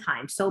one-on-one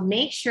time. So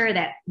make sure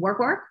that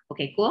work,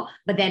 okay, cool.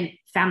 But then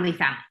family,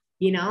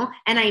 and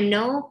I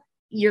know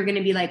you're going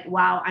to be like,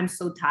 wow, I'm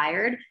so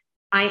tired.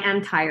 I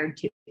am tired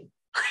too.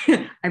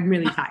 I'm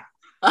really tired.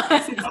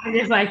 I'm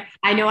just like,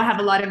 I know I have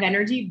a lot of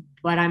energy,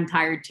 but I'm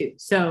tired too.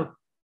 So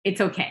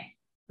it's okay.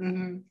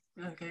 Mm-hmm.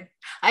 Okay.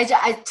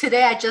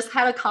 Today I just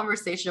had a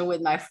conversation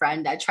with my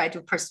friend. I tried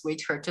to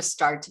persuade her to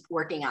start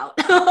working out.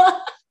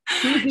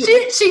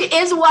 She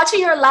is watching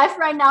your live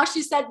right now.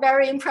 She said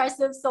very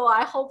impressive. So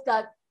I hope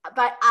that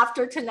by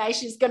after tonight,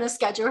 she's going to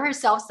schedule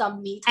herself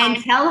some me time.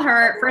 And tell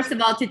her, first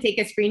of all, to take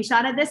a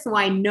screenshot of this so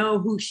I know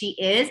who she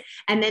is.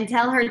 And then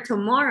tell her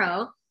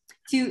tomorrow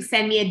to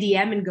send me a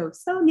DM and go,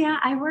 Sonia,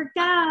 I worked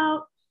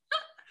out.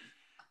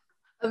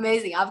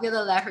 Amazing. I'm going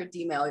to let her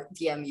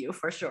DM you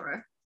for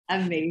sure.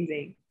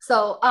 Amazing.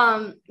 So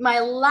my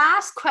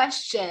last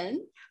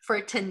question for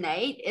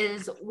tonight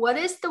is, what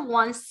is the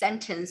one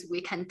sentence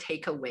we can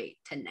take away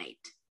tonight?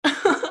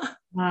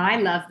 Oh, I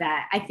love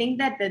that. I think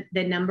that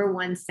the number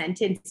one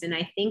sentence, and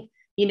I think,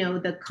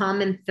 the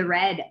common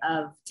thread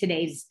of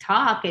today's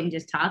talk and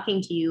just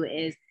talking to you,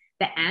 is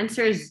the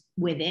answer's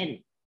within.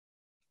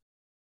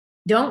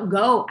 Don't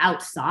go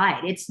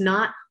outside. It's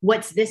not,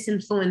 what's this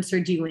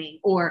influencer doing?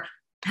 Or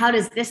how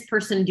does this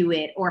person do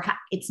it? Or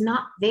it's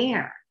not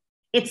there.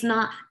 It's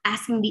not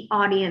asking the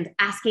audience,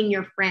 asking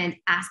your friends,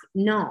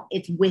 no,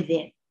 it's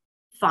within.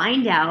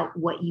 Find out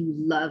what you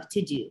love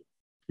to do.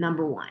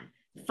 Number one,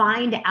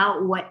 find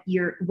out what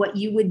you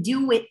would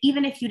do with,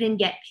 even if you didn't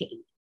get paid,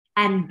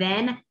 and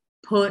then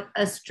put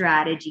a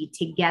strategy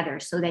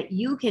together so that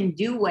you can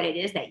do what it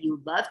is that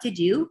you love to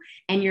do.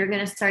 And you're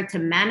going to start to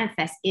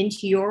manifest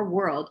into your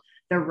world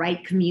the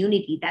right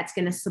community that's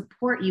going to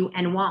support you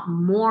and want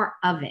more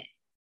of it.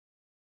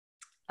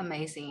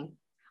 Amazing.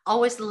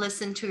 Always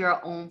listen to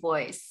your own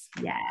voice.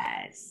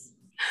 Yes.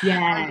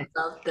 Yes.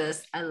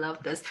 I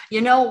love this. You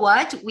know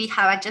what?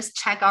 I just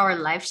checked our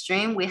live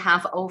stream. We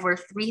have over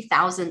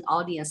 3,000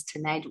 audience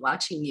tonight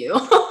watching you.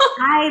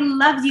 I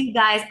love you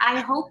guys. I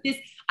hope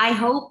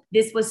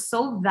this was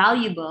so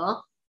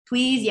valuable.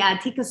 Please,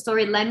 take a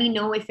story. Let me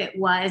know if it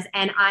was.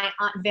 And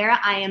Vera,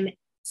 I am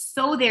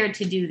so there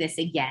to do this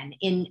again.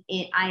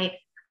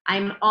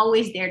 I'm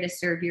always there to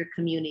serve your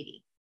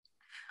community.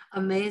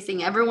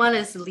 Amazing. Everyone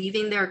is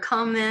leaving their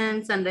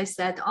comments and they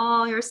said,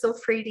 oh, you're so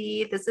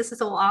pretty. This is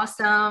so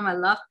awesome. I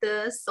love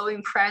this. So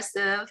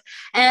impressive.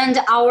 And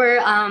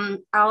our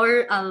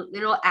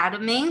little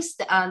admins,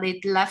 they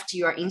left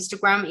your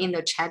Instagram in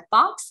the chat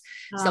box.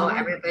 So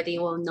everybody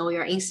will know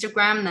your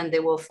Instagram and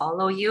they will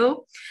follow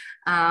you.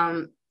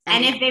 And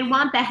if they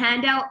want the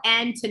handout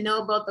and to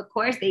know about the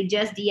course, they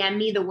just DM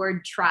me the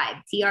word tribe,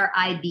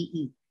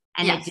 TRIBE.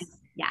 And yes.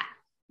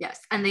 Yes.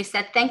 And they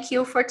said, thank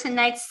you for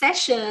tonight's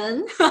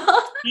session.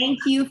 Thank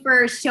you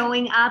for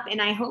showing up.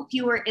 And I hope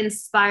you were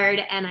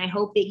inspired, and I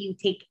hope that you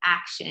take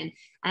action,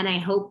 and I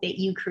hope that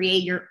you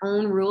create your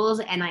own rules.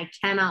 And I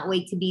cannot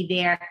wait to be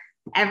there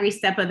every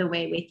step of the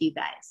way with you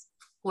guys.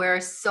 We're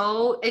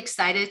so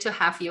excited to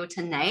have you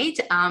tonight,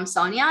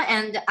 Sonia,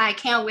 and I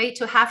can't wait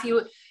to have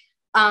you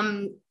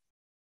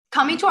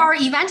coming to our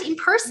event in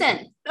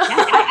person.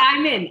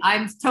 I'm in.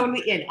 I'm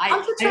totally in.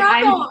 I'm to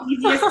Toronto. I'm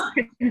easiest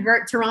to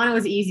convert. Toronto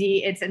is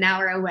easy. It's an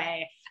hour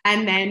away.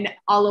 And then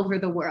all over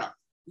the world.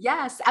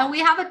 Yes, and we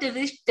have a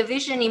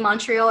division in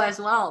Montreal as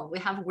well. We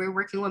have We're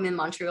Working Women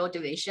Montreal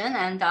division,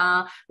 and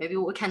maybe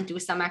we can do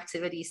some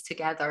activities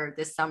together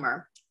this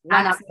summer.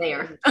 One up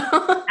there.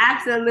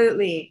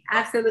 Absolutely.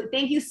 Absolutely.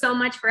 Thank you so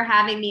much for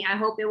having me. I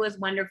hope it was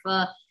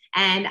wonderful,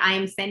 and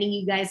I'm sending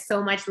you guys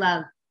so much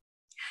love.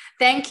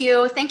 Thank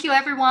you. Thank you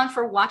everyone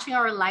for watching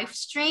our live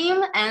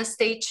stream, and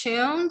stay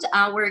tuned.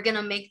 We're going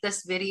to make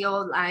this video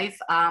live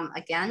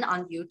again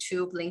on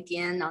YouTube,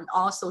 LinkedIn, on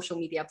all social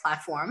media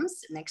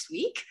platforms next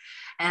week.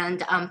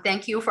 And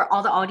thank you for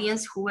all the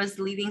audience who was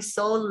leaving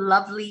so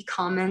lovely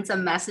comments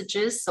and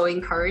messages, so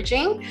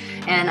encouraging.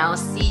 And I'll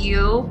see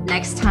you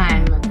next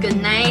time.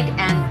 Good night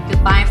and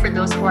goodbye for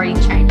those who are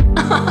in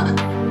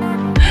China.